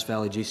the Brazos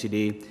Valley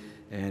GCD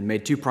and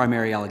made two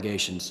primary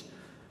allegations.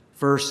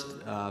 First,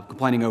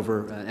 complaining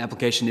over an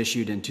application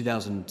issued in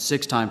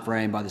 2006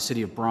 timeframe by the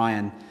city of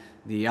Bryan.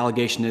 The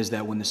allegation is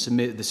that when the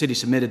city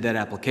submitted that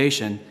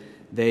application,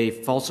 they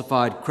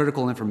falsified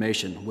critical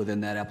information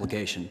within that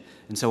application.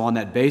 And so on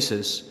that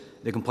basis,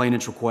 the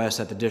complainants request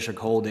that the district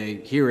hold a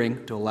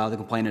hearing to allow the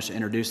complainants to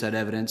introduce that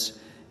evidence,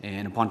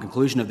 and upon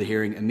conclusion of the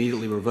hearing,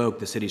 immediately revoke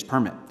the city's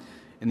permit.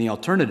 In the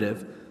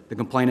alternative, the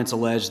complainants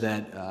allege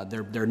that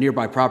their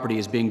nearby property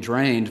is being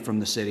drained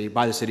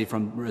by the city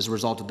as a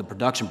result of the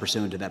production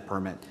pursuant to that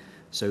permit.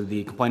 So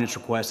the complainants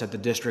request that the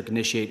district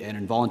initiate an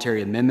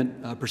involuntary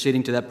amendment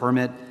proceeding to that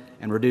permit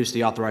and reduce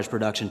the authorized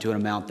production to an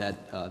amount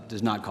that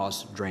does not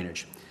cause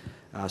drainage.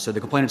 So the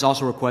complainants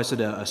also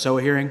requested a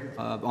SOA hearing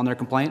on their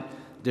complaint.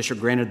 The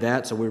district granted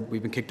that, so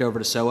we've been kicked over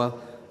to SOA,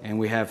 and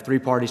we have three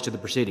parties to the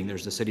proceeding.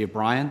 There's the city of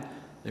Bryan,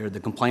 there are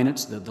the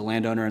complainants, the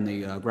landowner and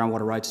the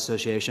Groundwater Rights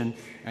Association,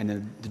 and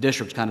the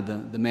district's kind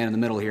of the man in the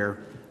middle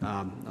here,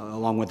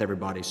 along with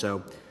everybody.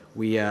 So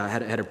we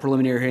had a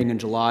preliminary hearing in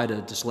July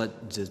to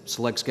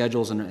select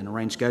schedules and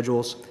arrange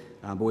schedules.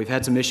 But we've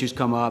had some issues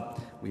come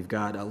up. We've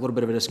got a little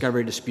bit of a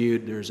discovery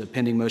dispute. There's a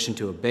pending motion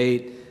to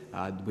abate.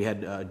 We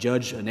had an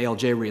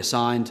ALJ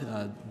reassigned,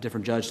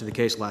 different judge to the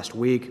case last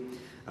week.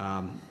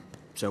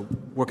 So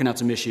working out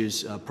some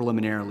issues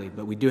preliminarily.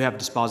 But we do have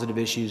dispositive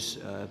issues,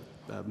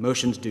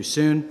 motions due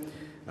soon.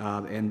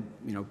 And,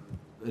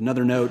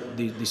 another note,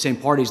 the same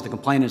parties, the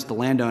complainants, the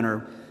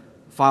landowner,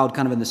 filed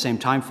kind of in the same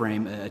time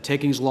frame a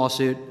takings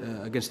lawsuit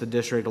against the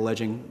district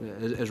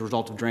alleging as a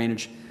result of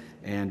drainage,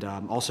 and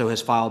also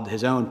has filed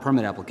his own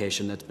permit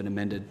application that's been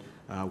amended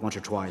once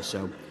or twice.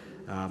 So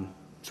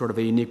sort of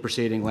a unique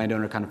proceeding,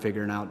 landowner kind of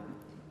figuring out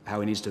how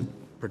he needs to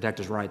protect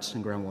his rights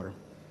in groundwater.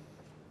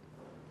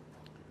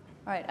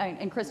 All right,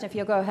 and Kristen, if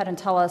you'll go ahead and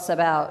tell us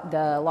about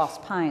the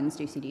Lost Pines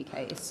GCD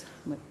case.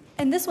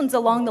 And this one's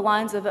along the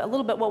lines of a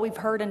little bit what we've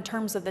heard in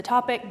terms of the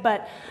topic,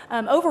 but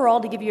overall,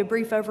 to give you a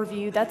brief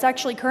overview, that's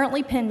actually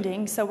currently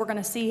pending, so we're going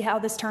to see how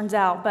this turns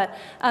out. But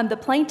the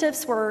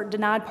plaintiffs were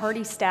denied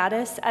party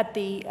status at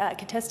the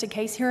contested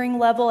case hearing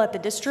level at the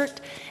district,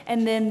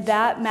 and then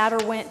that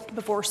matter went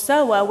before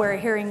SOA, where a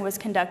hearing was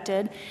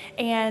conducted,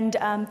 and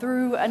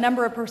through a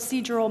number of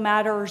procedural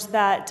matters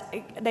that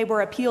they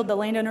were appealed, the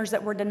landowners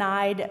that were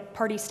denied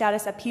party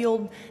status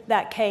appealed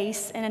that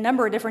case, and a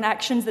number of different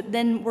actions that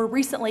then were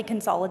recently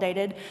consolidated.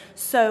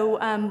 So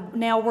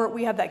now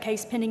we have that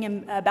case pending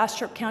in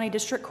Bastrop County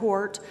District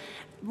Court.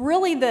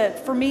 Really,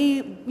 for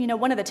me,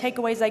 one of the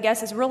takeaways, I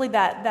guess, is really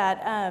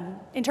that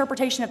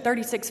interpretation of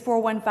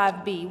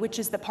 36415B, which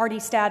is the party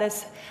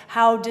status,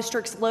 how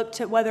districts look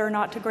to whether or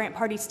not to grant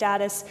party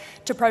status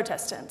to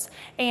protestants.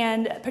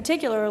 And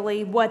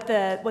particularly what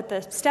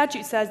the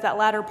statute says, that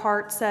latter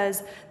part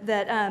says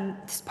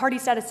that party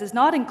status does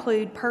not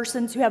include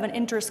persons who have an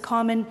interest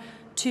common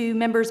to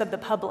members of the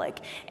public.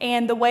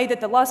 And the way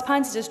that the Lost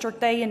Pines District,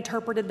 they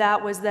interpreted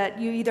that was that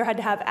you either had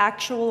to have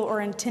actual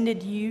or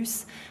intended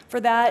use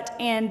for that.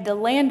 And the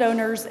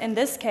landowners in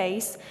this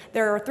case,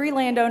 there are three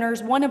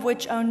landowners, one of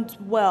which owns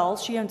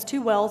wells. She owns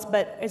 2 wells,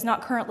 but is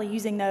not currently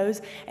using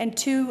those. And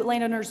 2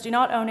 landowners do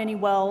not own any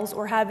wells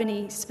or have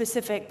any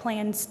specific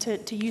plans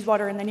to use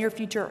water in the near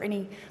future or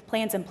any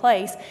plans in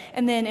place.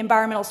 And then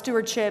environmental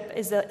stewardship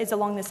is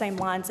along the same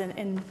lines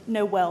and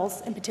no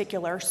wells in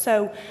particular.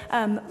 So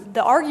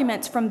the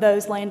arguments from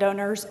those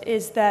landowners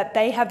is that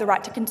they have the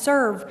right to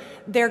conserve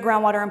their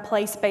groundwater in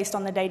place based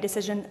on the Day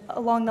decision,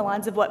 along the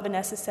lines of what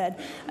Vanessa said.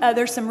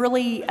 There's some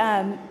really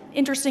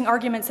interesting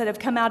arguments that have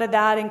come out of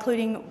that,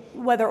 including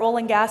whether oil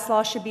and gas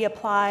law should be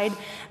applied,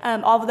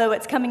 although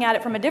it's coming at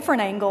it from a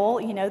different angle,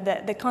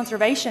 the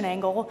conservation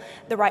angle,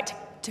 the right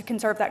to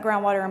conserve that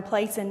groundwater in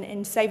place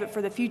and save it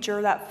for the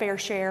future, that fair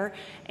share.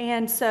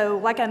 And so,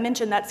 like I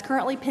mentioned, that's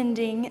currently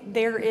pending.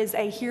 There is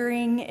a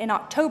hearing in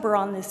October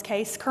on this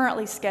case,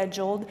 currently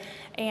scheduled,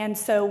 and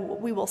so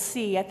we will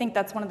see. I think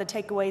that's one of the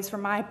takeaways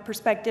from my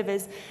perspective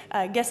is,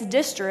 I guess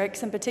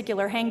districts in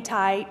particular, hang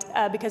tight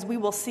because we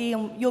will see,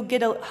 and you'll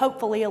get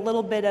hopefully a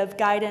little bit of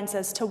guidance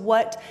as to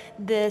what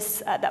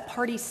this that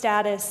party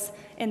status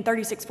in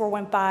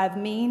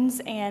 36415 means,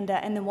 and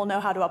then we'll know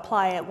how to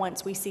apply it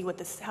once we see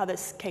how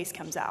this case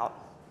comes out.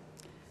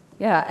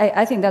 Yeah,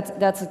 I think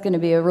that's going to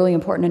be a really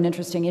important and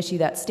interesting issue,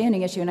 that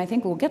standing issue, and I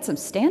think we'll get some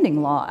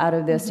standing law out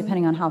of this,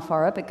 depending on how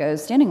far up it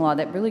goes. Standing law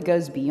that really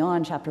goes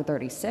beyond Chapter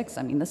 36.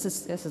 I mean, this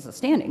is a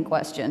standing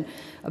question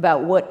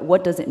about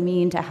what does it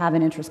mean to have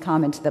an interest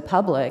common to the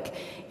public,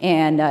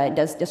 and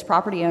does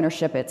property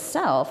ownership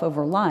itself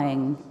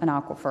overlying an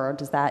aquifer,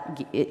 does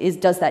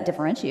that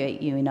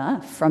differentiate you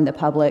enough from the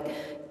public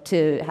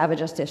to have a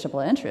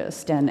justiciable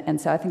interest. And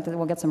so I think that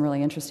we'll get some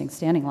really interesting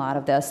standing law out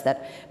of this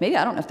that maybe,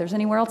 I don't know if there's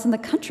anywhere else in the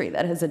country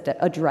that has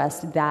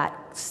addressed that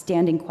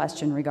standing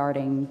question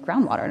regarding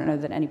groundwater. I don't know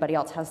that anybody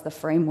else has the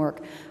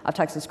framework of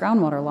Texas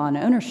groundwater law and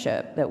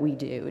ownership that we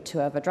do to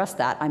have addressed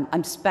that.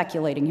 I'm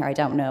speculating here. I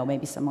don't know.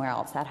 Maybe somewhere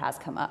else that has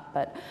come up.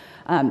 But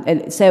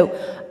and so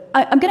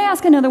I'm going to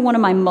ask another one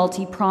of my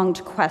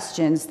multi-pronged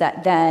questions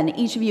that then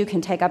each of you can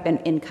take up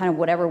in kind of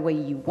whatever way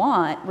you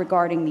want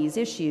regarding these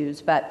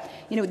issues. But,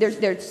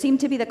 there seem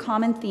to be the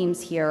common themes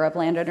here of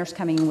landowners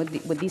coming in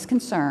with these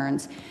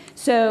concerns.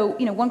 So,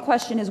 one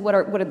question is what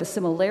are the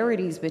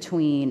similarities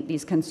between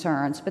these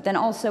concerns, but then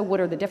also what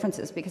are the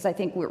differences? Because I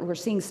think we're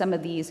seeing some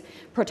of these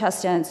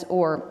protestants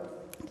or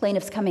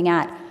plaintiffs coming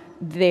at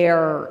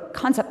their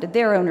concept of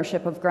their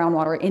ownership of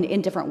groundwater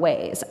in different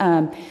ways.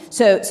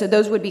 So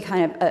those would be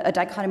kind of a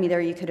dichotomy there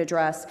you could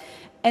address.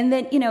 And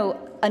then,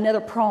 another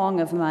prong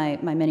of my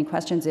many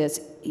questions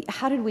is,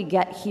 how did we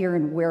get here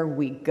and where are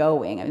we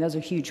going? I mean, those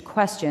are huge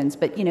questions,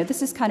 but,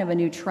 this is kind of a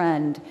new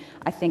trend,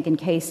 I think, in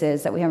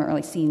cases that we haven't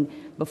really seen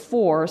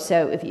before.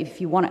 So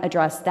if you want to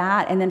address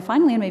that. And then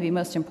finally, and maybe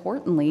most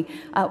importantly,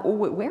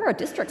 where are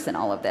districts in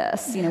all of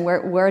this?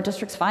 Where are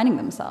districts finding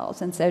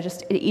themselves? And so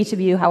just each of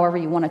you, however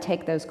you want to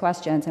take those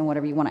questions and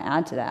whatever you want to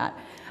add to that,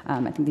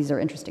 I think these are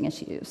interesting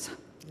issues.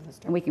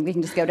 And we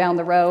can just go down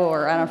the row,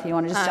 or I don't know if you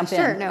want to just jump in.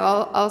 Sure, no,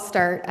 I'll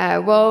start.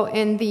 Well,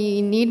 in the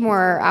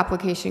Needmore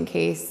application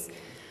case,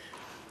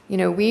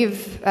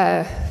 we've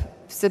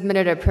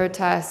submitted a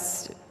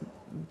protest.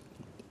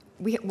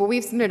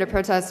 We've submitted a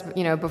protest,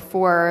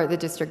 before the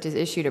district has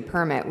issued a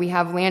permit. We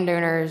have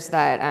landowners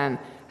that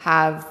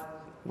have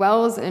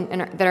wells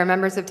and that are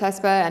members of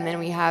TESPA, and then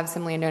we have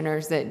some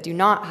landowners that do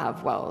not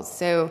have wells.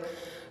 So,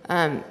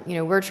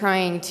 we're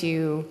trying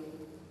to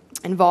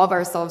involve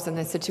ourselves in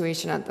this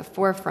situation at the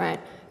forefront.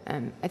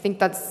 I think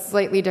that's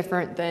slightly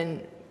different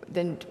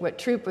than what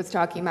Troupe was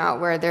talking about,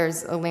 where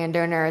there's a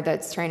landowner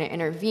that's trying to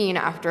intervene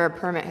after a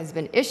permit has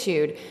been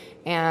issued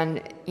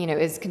and,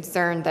 is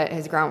concerned that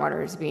his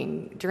groundwater is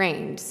being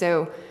drained.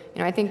 So,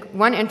 I think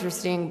one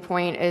interesting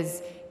point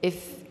is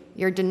if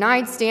you're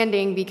denied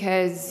standing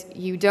because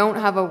you don't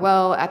have a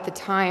well at the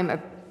time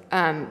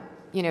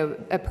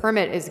a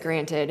permit is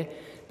granted,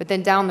 but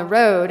then down the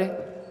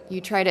road,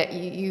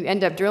 you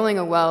end up drilling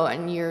a well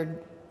and you're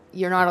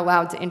not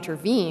allowed to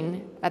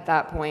intervene at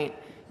that point.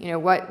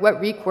 What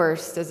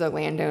recourse does a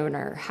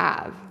landowner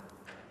have?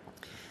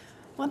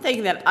 One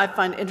thing that I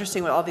find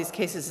interesting with all these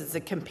cases is the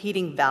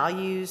competing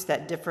values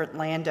that different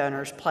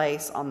landowners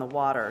place on the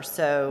water.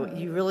 So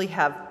you really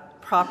have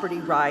property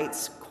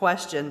rights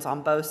questions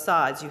on both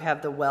sides. You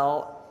have the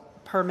well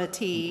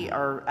permittee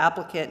or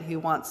applicant who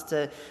wants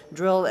to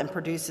drill and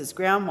produce his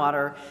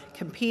groundwater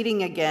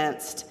competing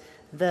against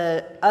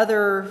the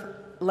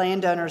other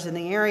landowners in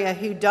the area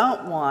who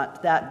don't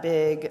want that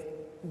big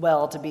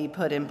well to be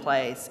put in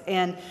place.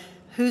 And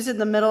who's in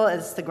the middle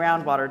is the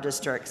groundwater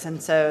districts.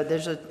 And so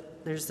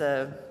there's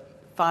a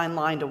fine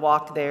line to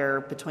walk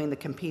there between the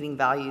competing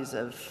values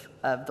of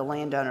the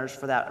landowners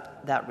for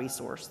that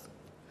resource.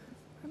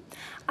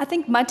 I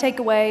think my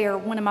takeaway, or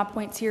one of my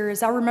points here,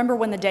 is I remember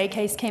when the Day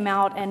case came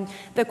out, and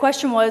the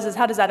question was,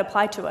 how does that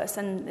apply to us?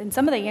 And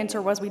some of the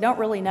answer was, we don't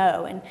really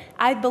know. And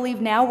I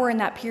believe now we're in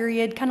that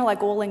period, kind of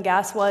like oil and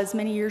gas was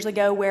many years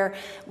ago, where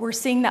we're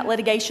seeing that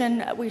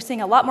litigation. We're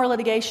seeing a lot more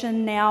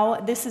litigation now.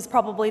 This is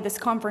probably this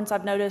conference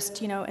I've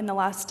noticed, in the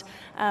last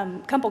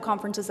couple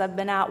conferences I've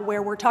been at,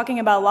 where we're talking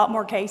about a lot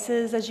more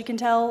cases, as you can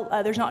tell.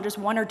 There's not just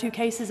one or two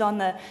cases on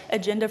the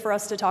agenda for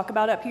us to talk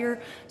about up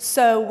here.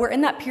 So we're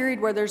in that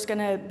period where there's going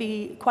to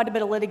be quite a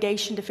bit of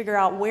litigation to figure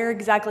out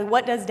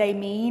what does day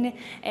mean,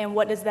 and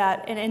what does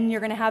that, and you're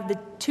going to have the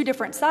two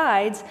different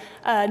sides,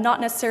 not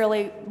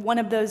necessarily one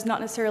of those not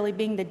necessarily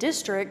being the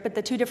district, but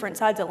the two different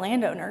sides of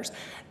landowners.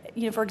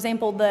 For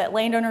example, the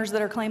landowners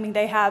that are claiming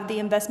they have the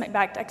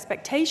investment-backed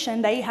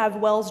expectation, they have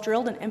wells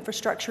drilled and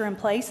infrastructure in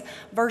place,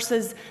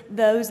 versus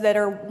those that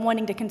are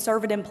wanting to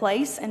conserve it in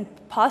place and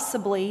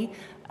possibly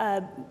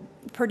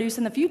produce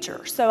in the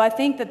future. So I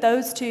think that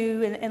those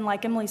two, and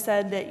like Emily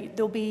said, that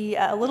there'll be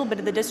a little bit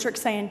of the district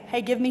saying,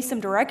 hey, give me some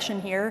direction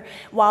here,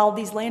 while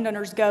these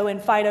landowners go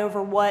and fight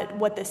over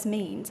what this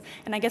means.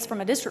 And I guess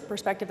from a district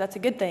perspective, that's a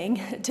good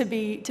thing to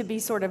be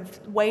sort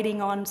of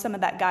waiting on some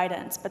of that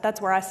guidance. But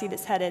that's where I see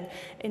this headed,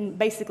 in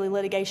basically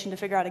litigation to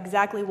figure out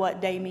exactly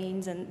what day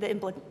means and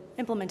the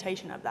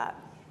implementation of that.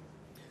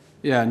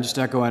 Yeah, and just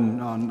echoing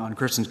on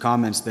Kristen's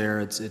comments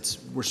there,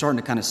 we're starting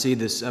to kind of see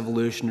this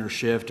evolution or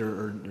shift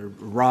or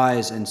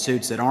rise in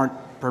suits that aren't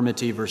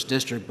permittee versus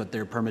district, but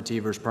they're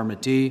permittee versus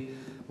permittee,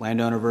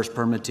 landowner versus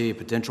permittee,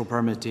 potential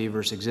permittee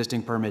versus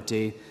existing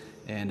permittee,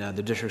 and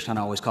the district's kind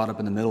of always caught up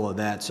in the middle of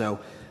that. So,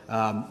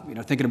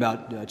 thinking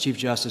about Chief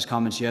Justice's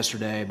comments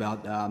yesterday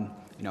about,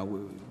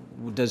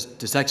 does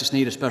Texas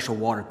need a special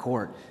water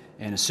court?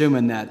 And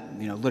assuming that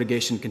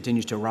litigation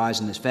continues to arise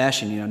in this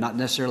fashion, not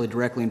necessarily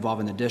directly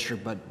involving the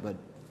district, but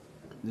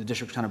the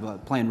district's kind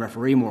of playing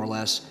referee more or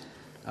less.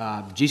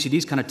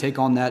 GCDs kind of take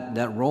on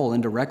that role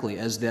indirectly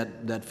as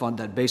that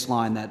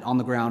baseline, that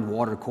on-the-ground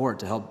water court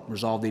to help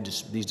resolve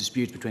these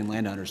disputes between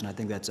landowners, and I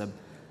think that's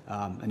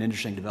an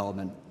interesting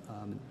development.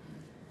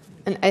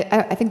 And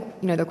I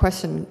think, the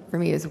question for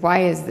me is,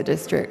 why is the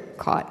district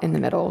caught in the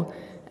middle?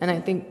 And I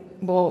think,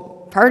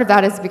 well, part of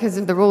that is because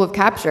of the rule of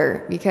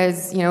capture,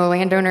 because, a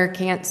landowner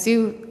can't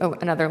sue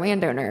another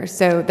landowner.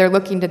 So they're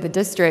looking to the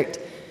district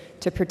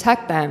to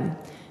protect them.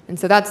 And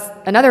so that's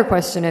another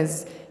question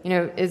is,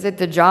 is it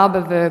the job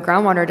of the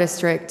groundwater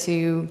district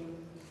to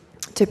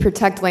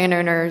protect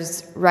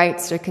landowners'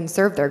 rights to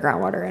conserve their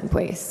groundwater in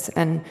place?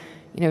 And,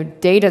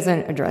 Day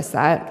doesn't address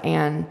that.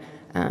 And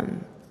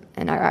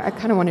I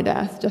kind of wanted to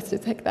ask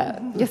Justice Hick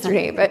that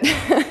yesterday, but,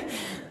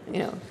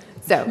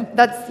 so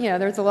that's,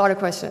 there's a lot of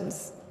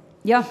questions.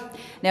 Yeah.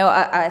 No,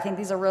 I think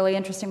these are really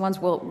interesting ones.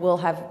 We'll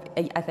have,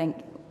 I think,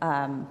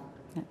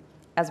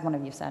 as one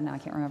of you said, now I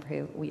can't remember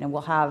who,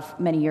 we'll have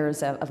many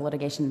years of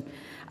litigation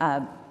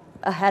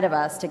ahead of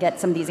us to get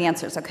some of these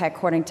answers. Okay,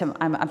 according to,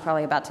 I'm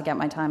probably about to get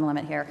my time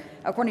limit here.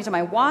 According to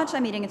my watch,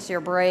 I'm eating into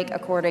your break.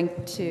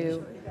 According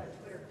to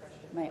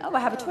I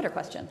have a Twitter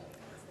question.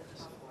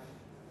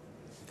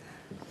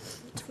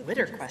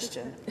 Twitter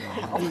question.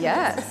 Wow.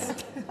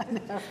 Yes.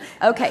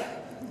 Okay.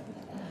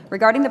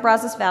 Regarding the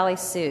Brazos Valley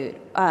suit,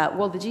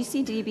 will the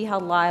GCD be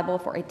held liable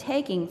for a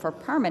taking for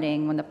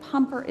permitting when the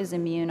pumper is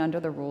immune under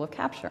the rule of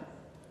capture?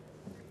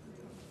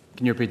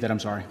 Can you repeat that? I'm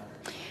sorry.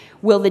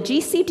 Will the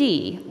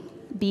GCD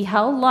be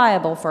held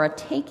liable for a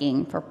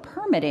taking for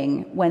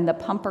permitting when the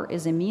pumper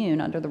is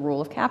immune under the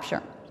rule of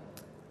capture?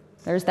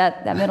 There's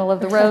that middle of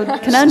the road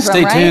conundrum,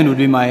 Stay right? tuned would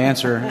be my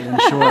answer in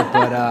short,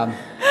 but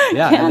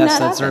yeah,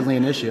 that's certainly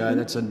an issue.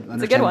 That's an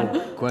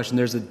understandable question.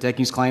 There's a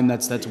takings claim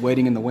that's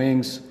waiting in the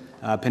wings,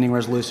 pending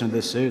resolution of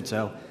this suit.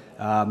 So,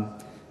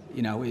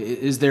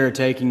 is there a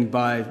taking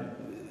by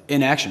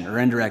inaction or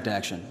indirect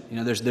action?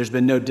 There's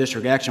been no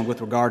district action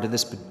with regard to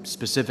this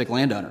specific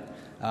landowner.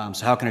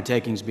 So how can a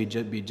takings be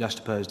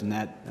juxtaposed in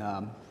that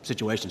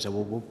situation? So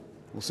we'll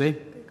see.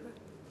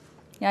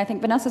 Yeah, I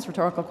think Vanessa's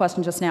rhetorical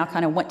question just now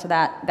kind of went to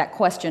that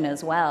question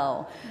as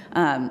well,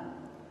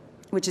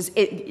 which is,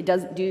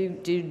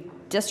 do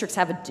districts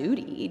have a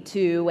duty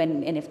to,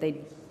 and if they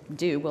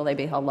do, will they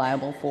be held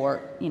liable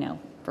for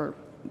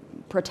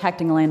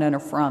protecting a landowner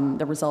from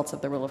the results of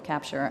the rule of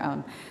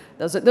capture?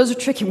 Those are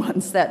tricky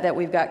ones that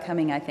we've got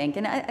coming, I think.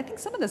 And I think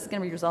some of this is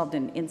going to be resolved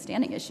in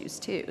standing issues,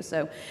 too.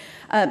 So,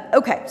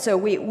 okay, so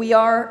we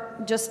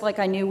are, just like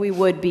I knew we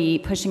would be,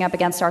 pushing up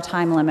against our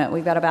time limit.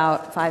 We've got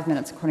about 5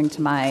 minutes, according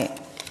to my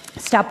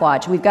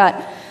stopwatch. We've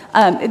got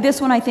this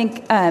one, I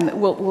think,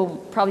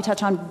 we'll probably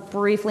touch on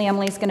briefly.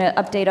 Emily's going to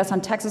update us on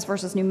Texas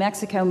versus New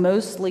Mexico,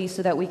 mostly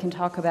so that we can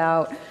talk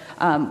about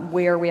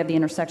where we have the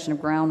intersection of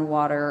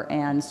groundwater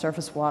and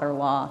surface water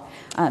law.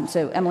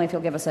 So, Emily, if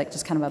you'll give us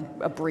just kind of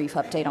a brief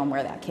update on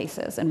where that case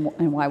is and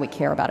why we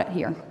care about it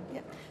here.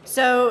 Yeah.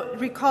 So,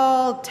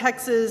 recall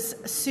Texas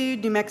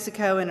sued New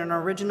Mexico in an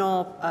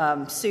original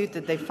suit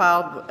that they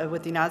filed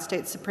with the United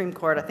States Supreme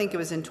Court. I think it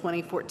was in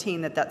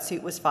 2014 that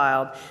suit was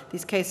filed.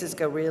 These cases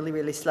go really,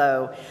 really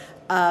slow.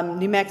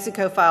 New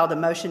Mexico filed a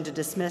motion to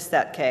dismiss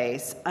that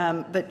case.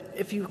 But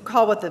if you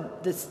recall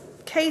what this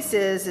case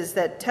is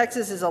that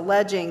Texas is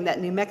alleging that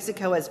New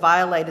Mexico has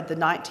violated the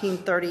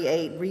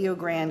 1938 Rio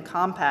Grande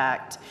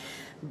Compact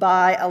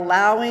by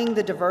allowing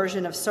the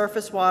diversion of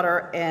surface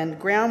water and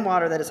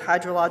groundwater that is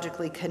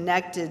hydrologically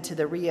connected to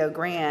the Rio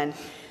Grande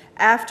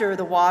after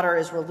the water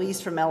is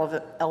released from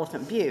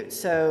Elephant Butte.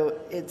 So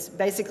it's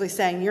basically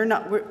saying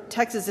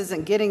Texas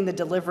isn't getting the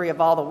delivery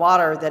of all the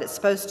water that it's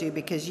supposed to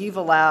because you've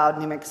allowed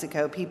New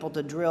Mexico people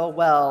to drill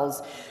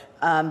wells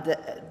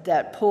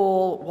that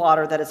pull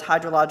water that is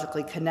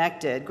hydrologically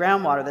connected,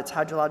 groundwater that's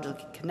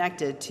hydrologically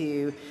connected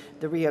to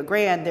the Rio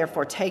Grande,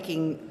 therefore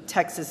taking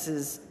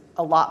Texas's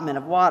allotment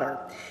of water.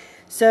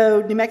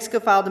 So New Mexico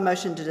filed a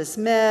motion to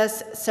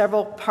dismiss.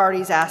 Several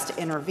parties asked to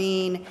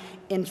intervene.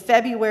 In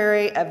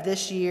February of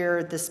this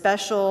year, the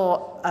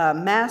special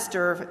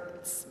master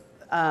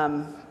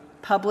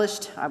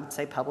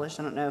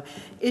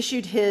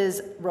issued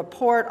his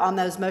report on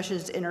those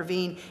motions to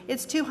intervene.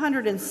 It's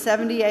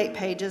 278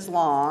 pages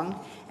long,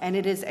 and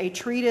it is a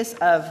treatise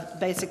of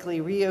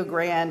basically Rio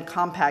Grande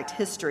Compact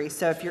history.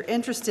 So if you're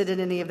interested in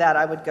any of that,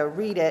 I would go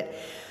read it.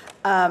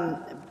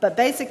 But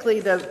basically,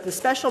 the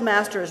special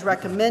master is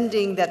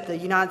recommending that the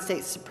United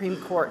States Supreme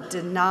Court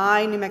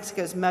deny New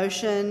Mexico's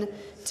motion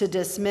to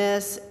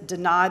dismiss,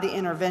 deny the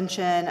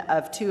intervention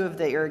of two of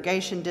the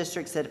irrigation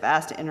districts that have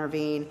asked to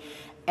intervene,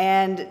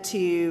 and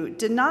to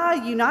deny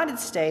the United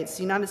States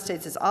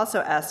is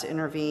also asked to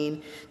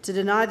intervene, to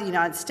deny the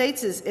United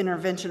States'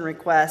 intervention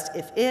request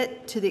if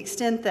it, to the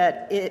extent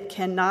that it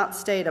cannot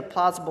state a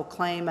plausible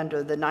claim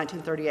under the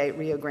 1938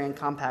 Rio Grande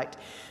Compact.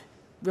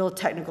 Real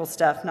technical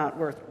stuff, not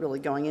worth really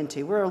going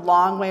into. We're a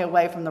long way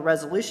away from the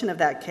resolution of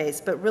that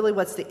case, but really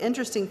what's the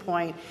interesting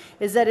point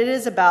is that it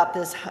is about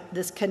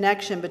this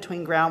connection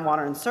between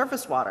groundwater and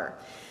surface water.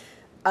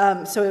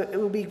 So it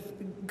will be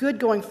good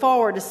going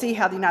forward to see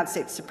how the United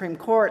States Supreme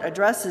Court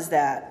addresses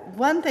that.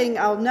 One thing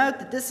I'll note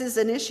that this is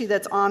an issue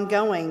that's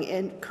ongoing,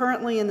 and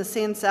currently in the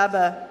San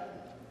Saba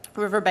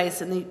River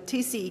Basin, the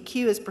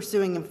TCEQ is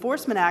pursuing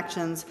enforcement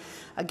actions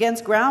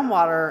against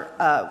groundwater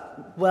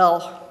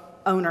well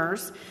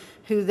owners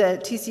who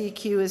the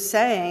TCEQ is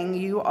saying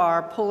you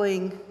are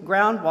pulling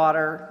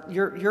groundwater,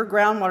 your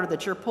groundwater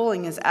that you're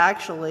pulling is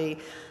actually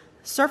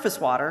surface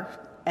water,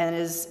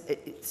 and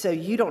so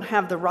you don't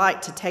have the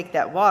right to take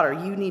that water.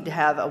 You need to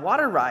have a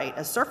water right,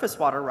 a surface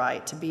water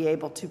right, to be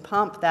able to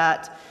pump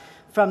that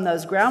from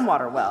those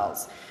groundwater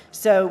wells.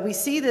 So we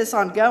see this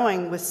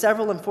ongoing with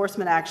several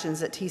enforcement actions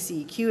that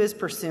TCEQ is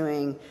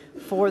pursuing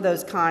for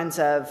those kinds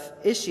of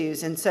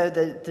issues. And so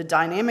the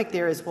dynamic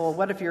there is, well,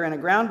 what if you're in a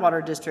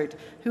groundwater district?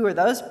 Who are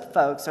those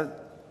folks? Are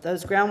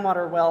those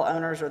groundwater well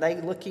owners? Who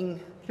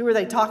are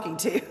they talking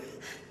to?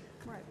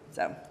 Right.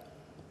 So.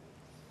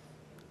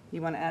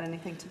 You want to add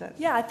anything to that?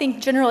 Yeah, I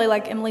think generally,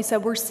 like Emily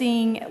said, we're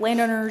seeing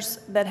landowners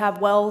that have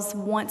wells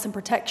want some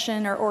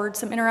protection or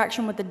some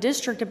interaction with the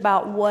district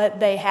about what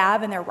they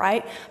have and their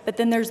right. But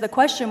then there's the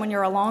question when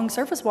you're along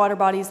surface water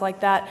bodies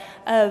like that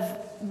of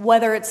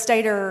whether it's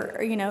state or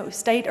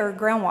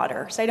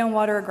groundwater, state-owned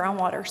water or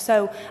groundwater.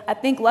 So I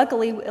think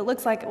luckily it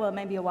looks like, well, it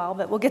may be a while,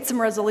 but we'll get some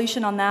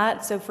resolution on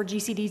that. So for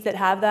GCDs that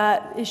have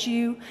that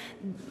issue,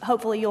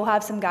 hopefully you'll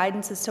have some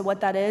guidance as to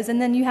what that is.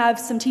 And then you have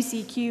some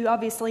TCEQ,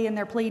 obviously, in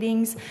their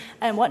pleadings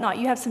and whatnot.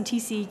 You have some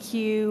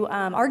TCEQ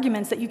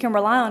arguments that you can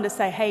rely on to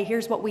say, hey,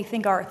 here's what we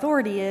think our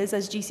authority is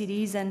as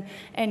GCDs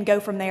and go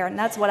from there. And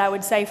that's what I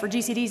would say for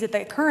GCDs at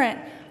the current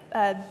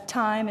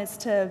time is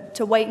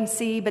to wait and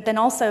see, but then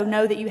also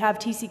know that you have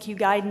TCEQ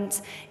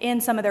guidance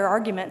in some of their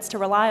arguments to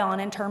rely on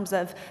in terms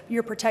of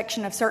your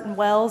protection of certain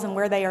wells and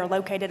where they are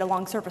located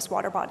along surface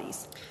water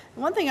bodies.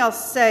 One thing I'll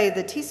say,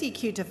 the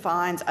TCEQ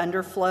defines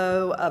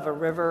underflow of a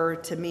river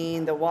to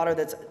mean the water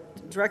that's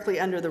directly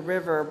under the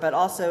river, but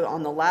also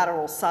on the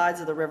lateral sides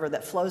of the river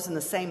that flows in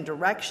the same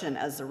direction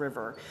as the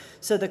river.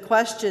 So the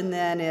question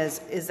then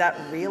is that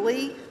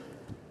really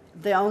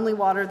the only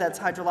water that's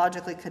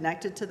hydrologically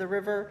connected to the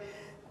river?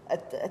 I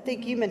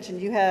think you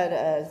mentioned you had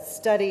a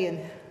study in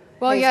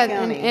Hays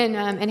County.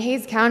 In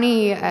Hays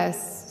County,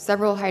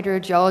 several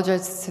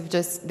hydrogeologists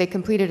have they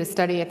completed a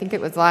study, I think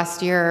it was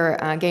last year,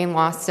 a gain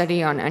loss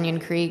study on Onion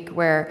Creek,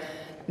 where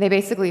they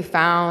basically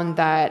found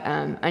that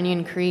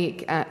Onion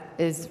Creek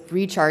is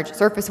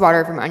surface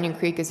water from Onion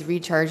Creek is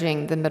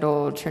recharging the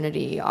Middle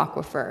Trinity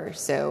aquifer.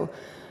 So,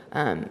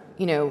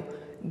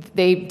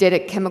 they did a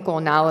chemical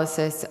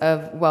analysis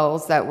of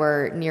wells that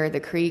were near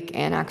the creek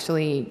and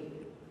actually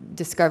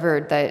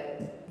discovered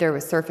that there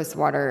was surface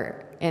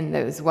water in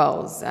those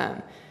wells. I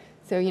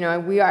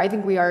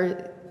think we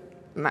are,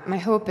 my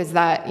hope is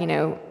that,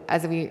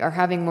 as we are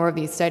having more of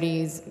these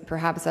studies,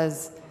 perhaps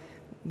as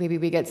maybe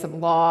we get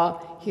some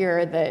law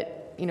here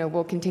that,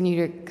 we'll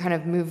continue to kind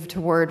of move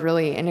toward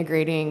really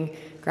integrating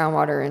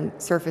groundwater and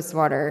surface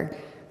water,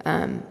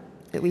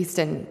 at least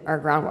in our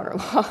groundwater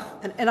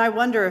law. And I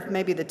wonder if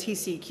maybe the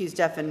TCEQ's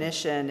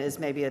definition is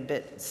maybe a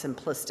bit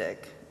simplistic,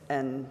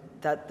 and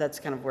that's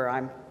kind of where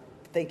I'm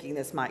thinking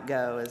this might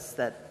go, is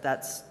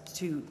that's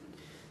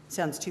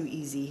sounds too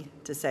easy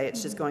to say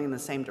it's just going in the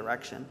same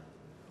direction.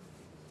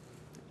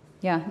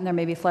 Yeah, and there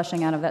may be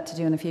fleshing out of that to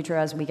do in the future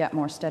as we get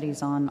more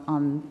studies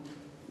on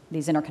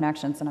these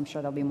interconnections, and I'm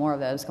sure there'll be more of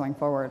those going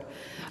forward.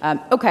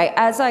 Okay,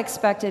 as I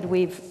expected,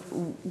 we've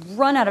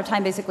run out of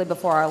time basically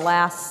before our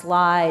last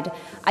slide.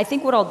 I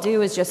think what I'll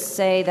do is just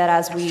say that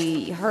as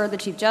we heard the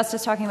Chief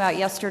Justice talking about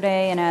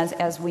yesterday, and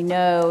as we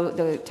know,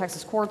 the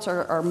Texas courts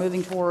are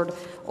moving toward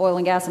oil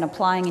and gas and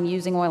applying and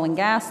using oil and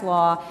gas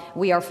law.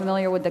 We are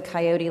familiar with the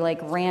Coyote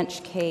Lake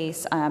Ranch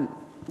case.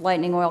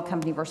 Lightning Oil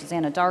Company versus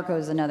Anadarko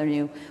is another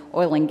new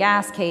oil and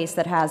gas case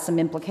that has some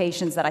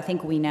implications that I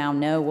think we now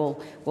know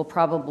will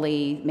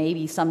probably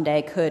maybe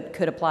someday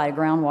could apply to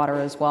groundwater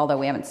as well, though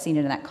we haven't seen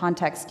it in that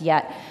context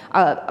yet.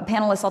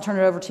 Panelists, I'll turn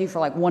it over to you for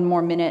like one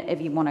more minute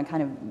if you want to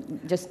kind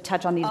of just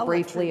touch on these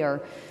briefly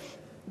or...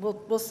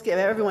 We'll skip.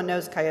 Everyone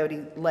knows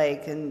Coyote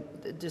Lake, and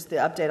just the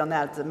update on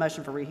that, the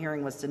motion for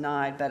rehearing was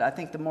denied, but I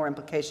think the more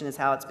implication is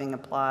how it's being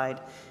applied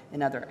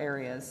in other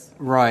areas.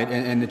 Right,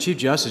 and the Chief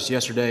Justice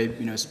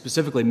yesterday,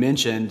 specifically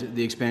mentioned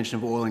the expansion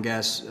of oil and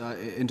gas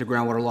into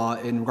groundwater law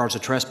in regards to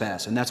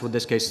trespass, and that's what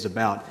this case is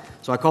about.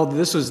 So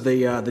this was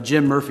the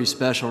Jim Murphy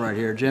special right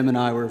here. Jim and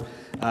I were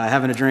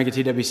having a drink at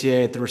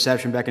TWCA at the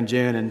reception back in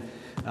June, and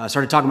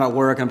started talking about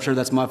work. I'm sure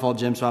that's my fault,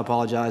 Jim, so I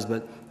apologize,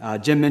 but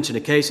Jim mentioned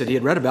a case that he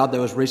had read about that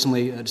was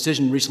a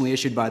decision recently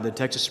issued by the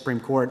Texas Supreme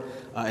Court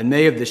in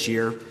May of this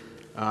year.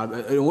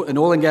 An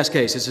oil and gas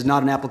case. This is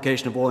not an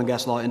application of oil and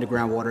gas law into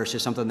groundwater. It's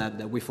just something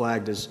that we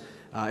flagged as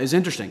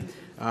interesting.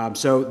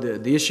 So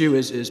the issue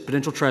is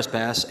potential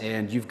trespass,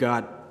 and you've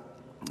got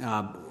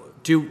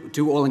two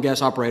oil and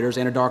gas operators,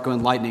 Anadarko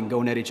and Lightning,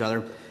 going at each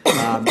other.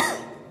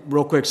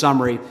 Real quick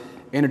summary.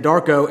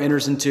 Anadarko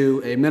enters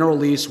into a mineral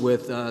lease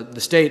with the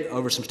state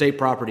over some state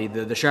property,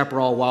 the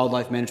Chaparral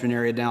Wildlife Management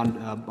Area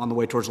down on the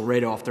way towards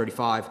Laredo off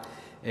 35.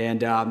 And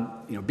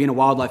being a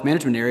wildlife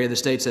management area, the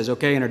state says,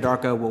 okay,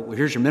 Anadarko, well,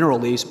 here's your mineral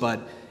lease, but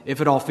if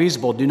at all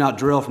feasible, do not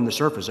drill from the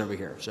surface over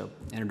here. So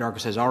Anadarko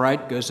says, all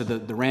right, goes to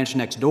the ranch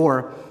next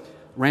door.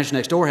 Ranch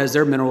next door has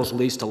their minerals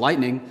leased to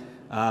Lightning,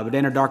 but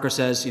Anadarko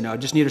says, I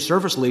just need a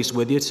surface lease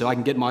with you so I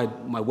can get my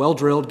well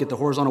drilled, get the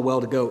horizontal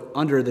well to go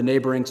under the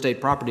neighboring state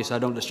property so I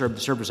don't disturb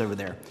the surface over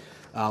there.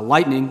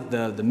 Lightning,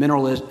 the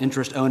mineral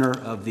interest owner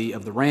of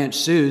the ranch,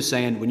 sues,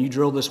 saying, when you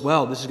drill this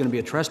well, this is going to be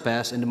a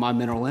trespass into my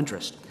mineral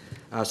interest.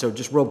 So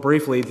just real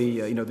briefly,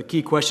 the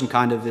key question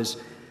kind of is,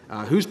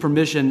 whose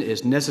permission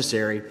is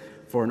necessary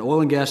for an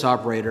oil and gas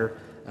operator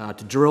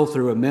to drill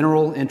through a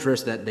mineral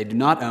interest that they do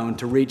not own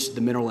to reach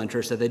the mineral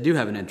interest that they do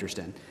have an interest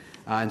in?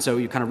 And so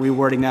you're kind of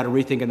rewording that or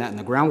rethinking that in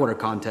the groundwater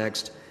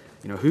context.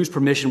 Whose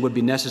permission would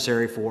be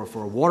necessary for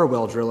a water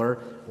well driller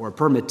or a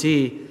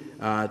permittee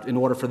in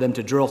order for them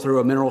to drill through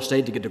a mineral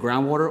state to get to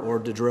groundwater, or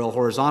to drill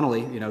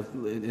horizontally,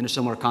 in a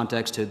similar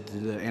context to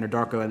the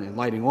Anadarko and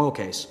Lightning oil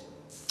case.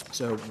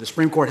 So the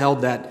Supreme Court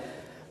held that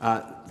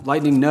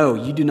Lightning, no,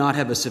 you do not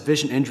have a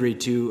sufficient injury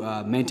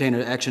to maintain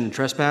an action in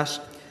trespass.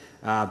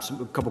 A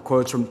couple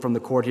quotes from the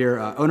court here.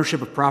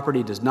 Ownership of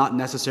property does not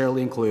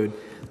necessarily include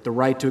the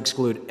right to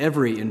exclude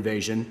every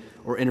invasion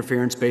or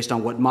interference based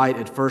on what might,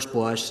 at first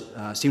blush,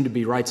 seem to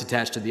be rights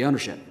attached to the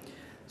ownership.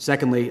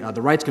 Secondly,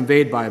 the rights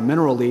conveyed by a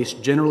mineral lease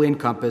generally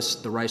encompass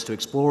the rights to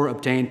explore,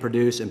 obtain,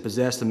 produce, and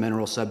possess the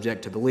mineral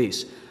subject to the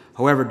lease.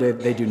 However,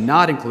 they do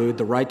not include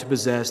the right to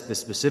possess the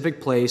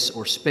specific place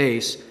or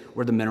space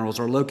where the minerals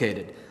are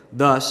located.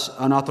 Thus,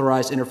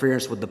 unauthorized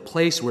interference with the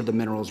place where the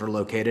minerals are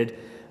located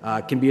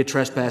can be a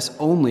trespass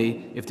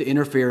only if the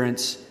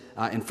interference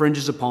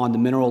infringes upon the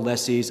mineral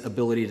lessee's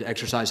ability to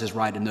exercise his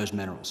right in those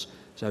minerals.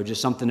 So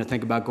just something to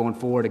think about going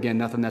forward. Again,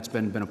 nothing that's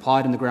been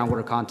applied in the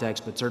groundwater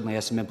context, but certainly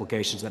has some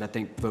implications that I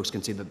think folks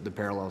can see the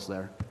parallels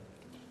there.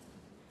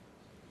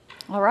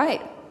 All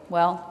right.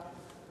 Well,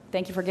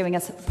 thank you for giving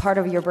us part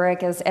of your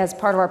break as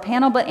part of our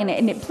panel.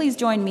 Please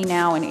join me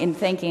now in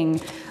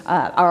thanking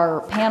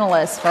our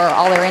panelists for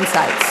all their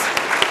insights.